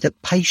the way,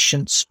 that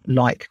patients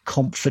like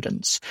confidence.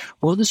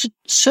 Well, there's a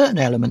certain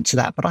element to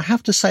that, but I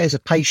have to say as a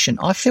patient,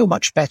 I feel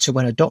much better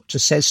when a doctor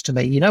says to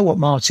me, you know what,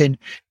 Martin,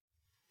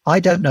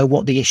 I don't know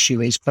what the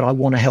issue is, but I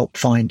want to help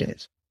find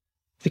it.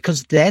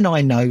 Because then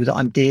I know that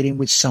I'm dealing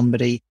with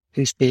somebody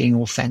who's being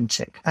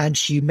authentic. And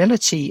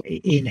humility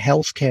in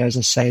healthcare, as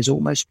I say, has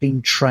almost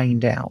been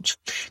trained out.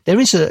 There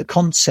is a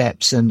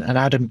concept, and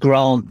Adam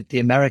Grant, the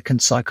American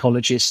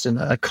psychologist, and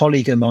a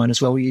colleague of mine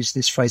as well, used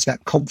this phrase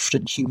about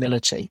confident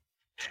humility.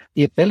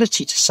 The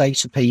ability to say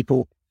to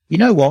people, you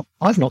know what,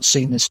 I've not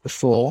seen this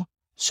before,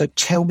 so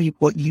tell me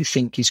what you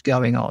think is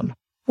going on.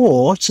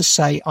 Or to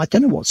say, I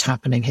don't know what's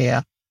happening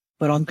here,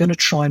 but I'm going to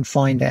try and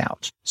find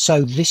out.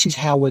 So this is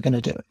how we're going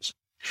to do it.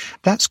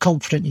 That's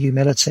confident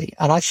humility.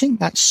 And I think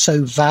that's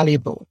so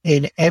valuable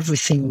in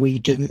everything we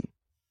do.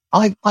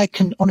 I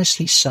can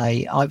honestly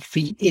say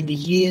in the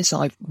years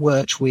I've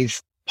worked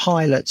with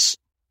pilots,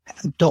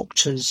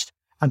 doctors,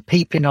 and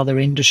people in other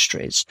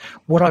industries,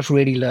 what I've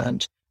really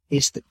learned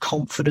is that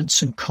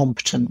confidence and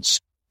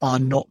competence are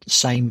not the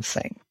same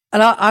thing.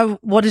 And I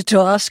wanted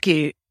to ask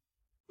you,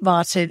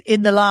 Martin,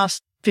 in the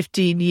last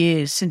 15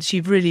 years, since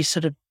you've really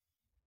sort of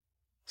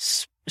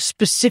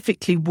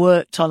specifically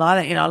worked on,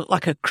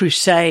 like a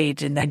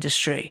crusade in the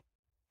industry,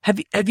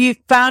 have you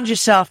found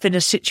yourself in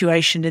a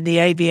situation in the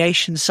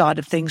aviation side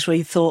of things where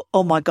you thought,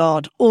 oh my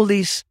God, all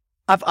these,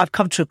 I've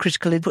come to a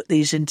critical input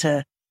these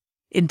into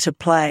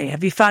play?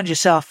 Have you found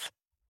yourself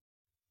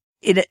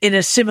in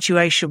a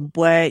situation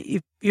where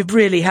you've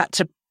really had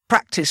to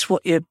practice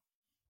what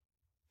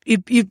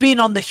you've been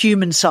on the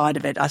human side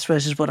of it, I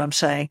suppose is what I'm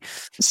saying.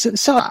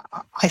 So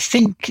I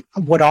think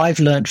what I've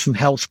learned from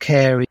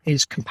healthcare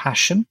is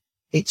compassion.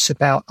 It's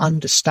about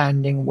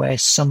understanding where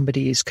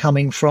somebody is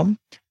coming from.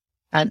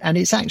 And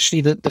it's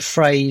actually the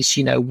phrase,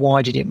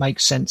 why did it make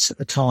sense at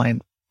the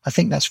time? I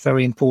think that's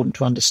very important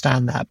to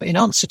understand that. But in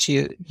answer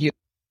to your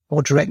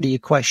more directly your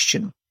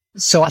question,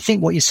 so I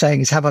think what you're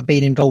saying is, have I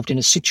been involved in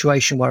a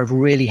situation where I've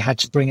really had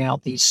to bring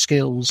out these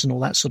skills and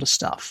all that sort of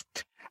stuff?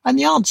 And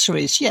the answer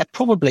is, yeah,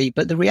 probably.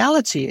 But the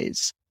reality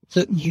is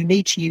that you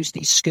need to use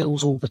these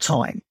skills all the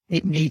time.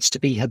 It needs to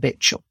be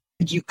habitual.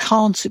 You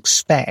can't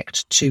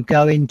expect to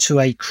go into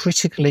a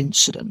critical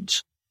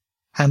incident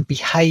and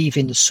behave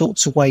in the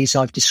sorts of ways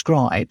I've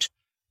described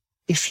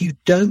if you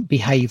don't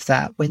behave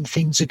that when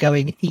things are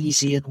going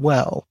easy and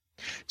well.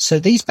 So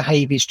these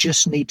behaviours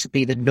just need to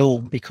be the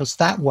norm, because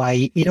that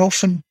way it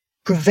often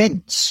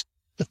prevents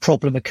the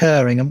problem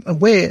occurring.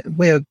 And we're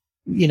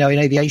in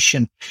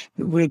aviation,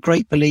 we're a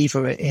great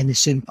believer in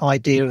this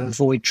idea of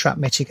avoid, trap,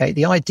 mitigate.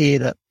 The idea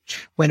that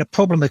when a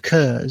problem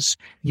occurs,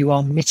 you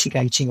are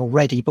mitigating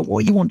already. But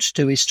what you want to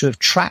do is to have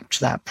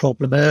trapped that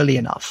problem early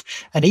enough,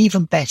 and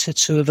even better,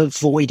 to have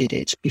avoided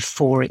it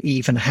before it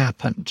even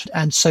happened.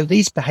 And so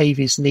these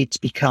behaviours need to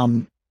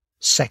become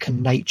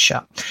second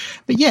nature.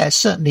 But yeah,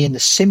 certainly in the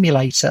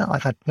simulator,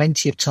 I've had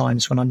plenty of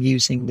times when I'm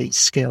using these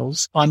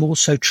skills. I'm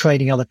also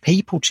training other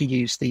people to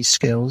use these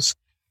skills.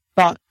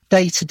 But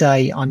day to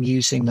day, I'm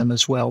using them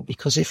as well,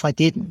 because if I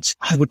didn't,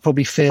 I would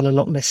probably feel a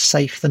lot less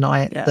safe than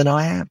I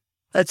am.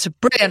 That's a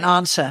brilliant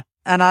answer.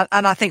 And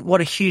I think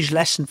what a huge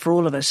lesson for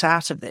all of us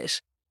out of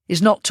this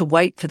is not to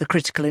wait for the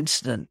critical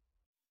incident,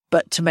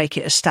 but to make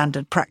it a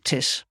standard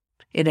practice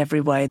in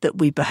every way that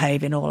we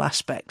behave in all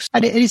aspects.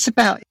 And it's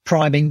about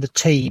priming the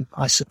team,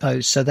 I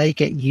suppose, so they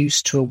get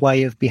used to a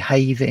way of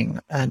behaving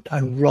and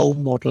role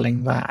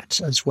modelling that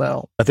as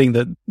well. I think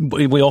that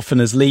we often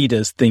as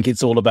leaders think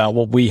it's all about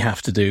what we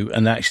have to do,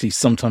 and actually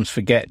sometimes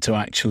forget to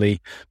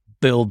actually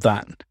build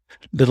that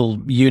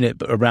little unit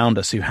around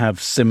us who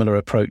have similar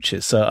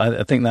approaches. So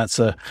I think that's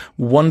a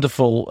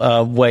wonderful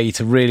way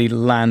to really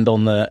land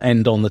on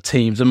the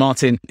teams. And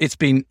Martin, it's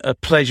been a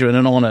pleasure and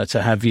an honour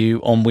to have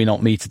you on We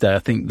Not Me today. I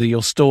think that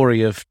your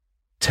story of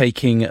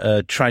taking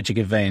a tragic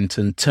event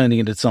and turning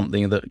it into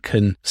something that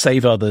can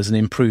save others and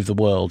improve the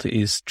world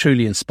is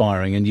truly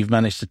inspiring. And you've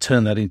managed to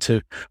turn that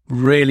into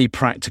really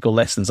practical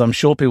lessons. I'm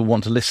sure people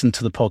want to listen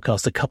to the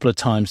podcast a couple of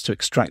times to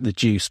extract the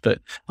juice, but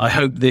I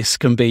hope this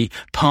can be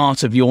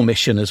part of your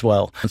mission as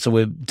well. And so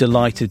we're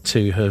delighted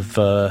to have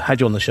had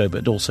you on the show,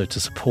 but also to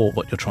support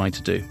what you're trying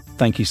to do.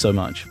 Thank you so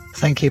much.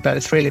 Thank you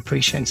both. Really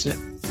appreciate it.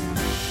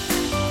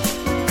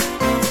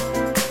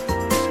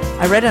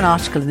 I read an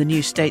article in the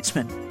New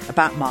Statesman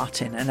about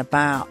Martin and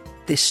about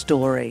this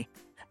story,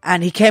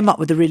 and he came up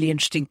with a really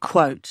interesting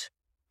quote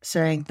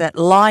saying that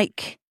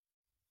like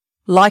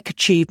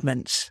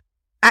achievements,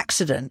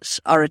 accidents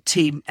are a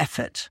team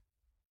effort.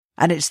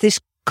 And it's this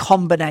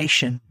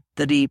combination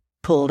that he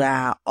pulled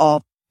out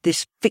of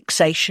this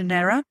fixation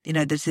error.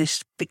 There's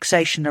this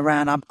fixation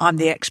around I'm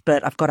the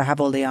expert, I've got to have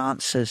all the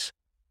answers.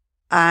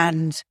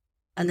 And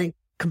then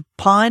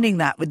combining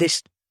that with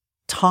this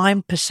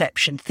time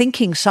perception,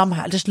 thinking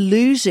somehow, just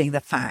losing the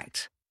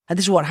fact. And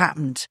this is what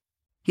happened,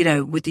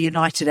 with the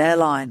United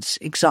Airlines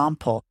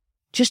example,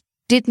 just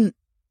didn't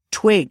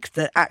twig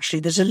that actually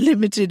there's a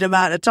limited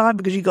amount of time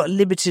because you've got a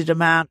limited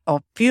amount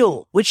of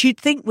fuel, which you'd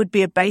think would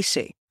be a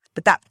basic,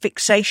 but that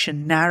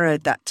fixation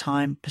narrowed that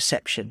time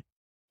perception.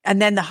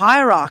 And then the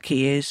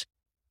hierarchy is,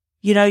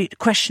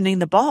 questioning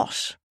the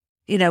boss.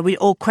 We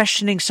all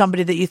questioning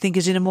somebody that you think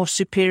is in a more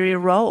superior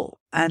role,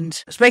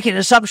 and it's making an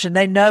assumption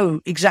they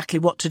know exactly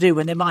what to do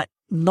when they might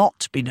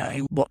not be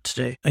knowing what to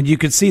do. And you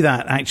could see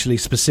that actually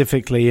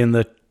specifically in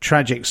the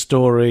tragic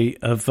story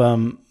of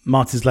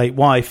Martin's late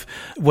wife,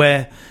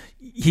 where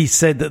he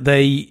said that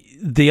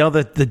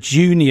the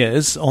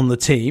juniors on the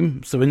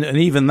team, and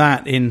even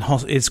that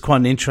is quite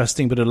an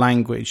interesting bit of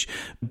language,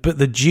 but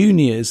the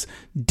juniors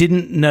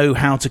didn't know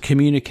how to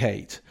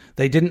communicate.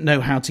 They didn't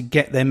know how to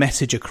get their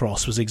message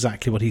across, was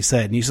exactly what he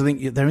said. And you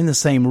think they're in the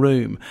same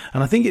room.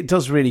 And I think it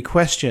does really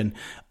question,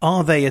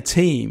 are they a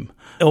team?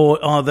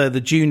 Or are there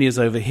the juniors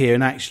over here?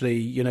 And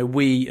actually,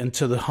 we, and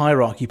to the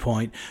hierarchy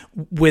point,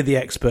 we're the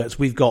experts.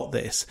 We've got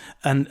this.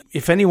 And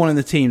if anyone in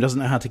the team doesn't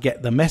know how to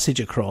get the message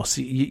across,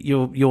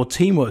 your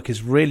teamwork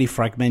is really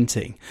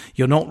fragmenting.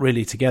 You're not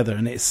really together.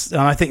 And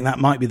I think that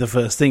might be the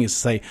first thing, is to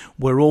say,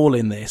 we're all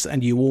in this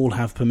and you all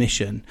have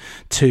permission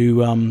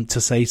to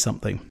say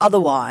something.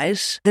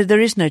 Otherwise, there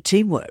is no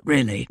teamwork,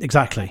 really.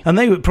 Exactly. And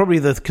they were probably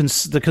the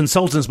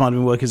consultants might have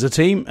been working as a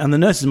team and the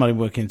nurses might have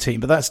been working in a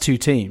team, but that's two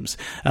teams.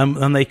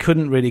 And they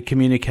couldn't really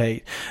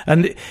communicate.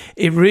 And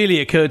it really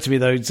occurred to me,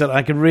 though, that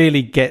I could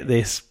really get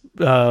this.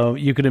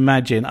 You could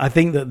imagine. I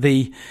think that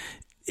the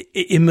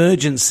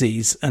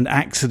emergencies and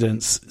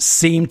accidents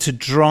seem to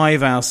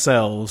drive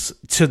ourselves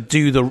to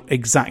do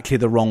exactly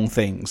the wrong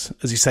things.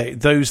 As you say,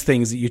 those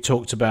things that you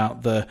talked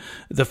about, the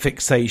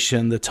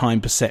fixation, the time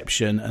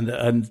perception,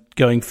 and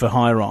going for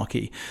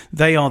hierarchy,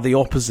 they are the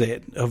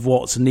opposite of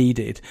what's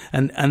needed.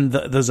 And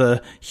there's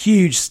a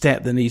huge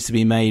step that needs to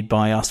be made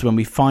by us when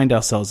we find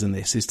ourselves in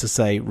this, is to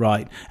say,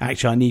 right,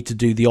 actually I need to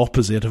do the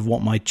opposite of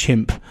what my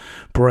chimp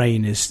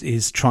brain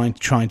is trying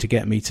to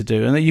get me to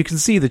do. And you can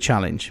see the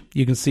challenge.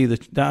 You can see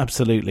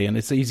absolutely, and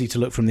it's easy to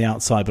look from the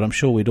outside, but I'm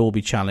sure we'd all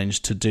be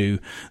challenged to do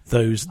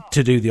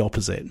the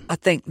opposite. I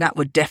think that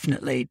would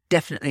definitely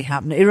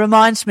happen. It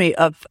reminds me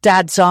of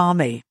Dad's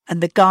Army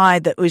and the guy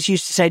that was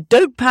used to say,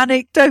 "Don't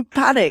panic, don't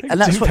panic," and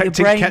that's what your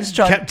brain's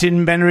trying.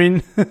 Captain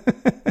Bennerin.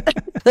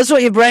 That's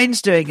what your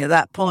brain's doing at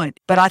that point.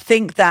 But I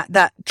think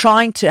that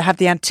trying to have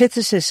the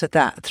antithesis of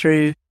that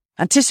through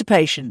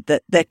anticipation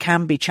that there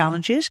can be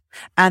challenges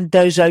and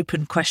those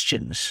open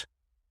questions,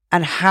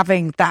 and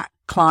having that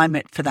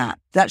climate for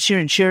that's your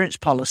insurance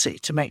policy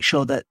to make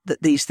sure that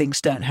these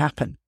things don't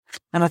happen.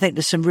 And I think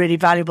there's some really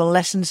valuable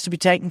lessons to be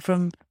taken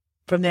from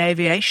the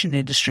aviation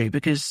industry,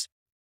 because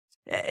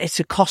it's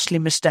a costly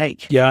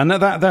mistake. Yeah, and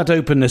that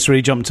openness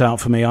really jumped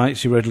out for me. I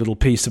actually wrote a little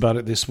piece about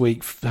it this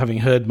week, having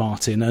heard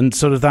Martin, and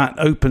sort of that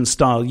open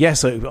style.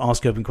 Yes,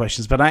 ask open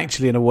questions, but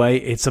actually in a way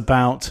it's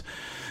about...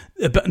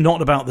 but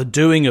not about the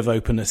doing of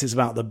openness, it's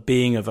about the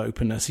being of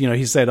openness. You know,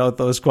 he said, I thought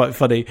it was quite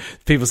funny.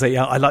 People say,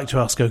 yeah, I like to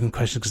ask open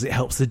questions because it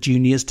helps the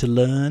juniors to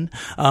learn.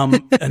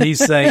 And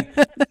he's saying,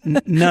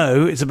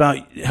 no, it's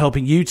about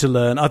helping you to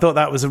learn. I thought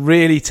that was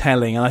really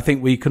telling. And I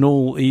think we can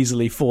all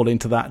easily fall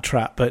into that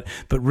trap, but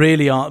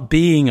really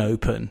being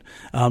open,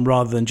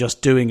 rather than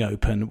just doing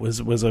open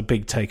was a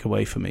big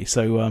takeaway for me.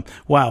 So,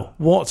 wow,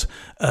 what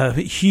a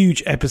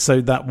huge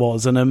episode that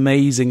was, and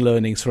amazing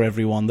learnings for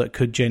everyone that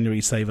could genuinely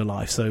save a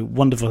life. So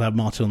wonderful to have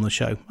Martin on the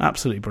show.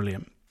 Absolutely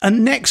brilliant.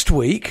 And next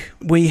week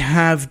we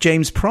have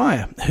James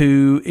Pryor,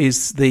 who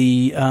is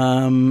he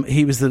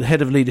was the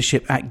head of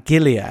leadership at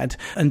Gilead.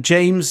 And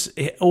James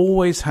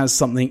always has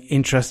something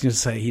interesting to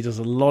say. He does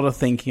a lot of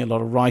thinking, a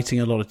lot of writing,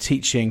 a lot of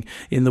teaching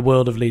in the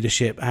world of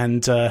leadership.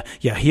 And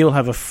he'll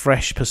have a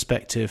fresh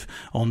perspective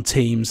on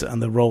teams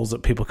and the roles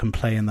that people can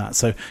play in that.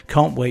 So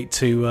can't wait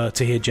to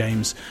hear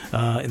James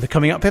in the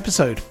coming up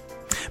episode.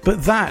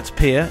 But that,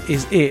 Pia,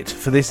 is it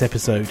for this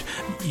episode.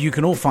 You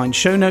can all find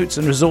show notes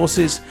and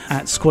resources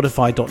at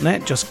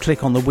squadify.net. Just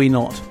click on the We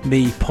Not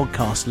Me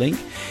podcast link.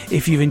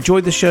 If you've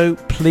enjoyed the show,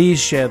 please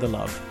share the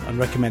love and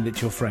recommend it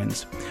to your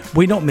friends.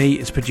 We Not Me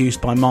is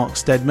produced by Mark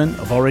Steadman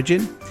of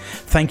Origin.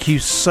 Thank you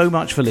so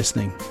much for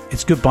listening.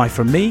 It's goodbye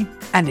from me.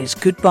 And it's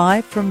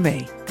goodbye from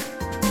me.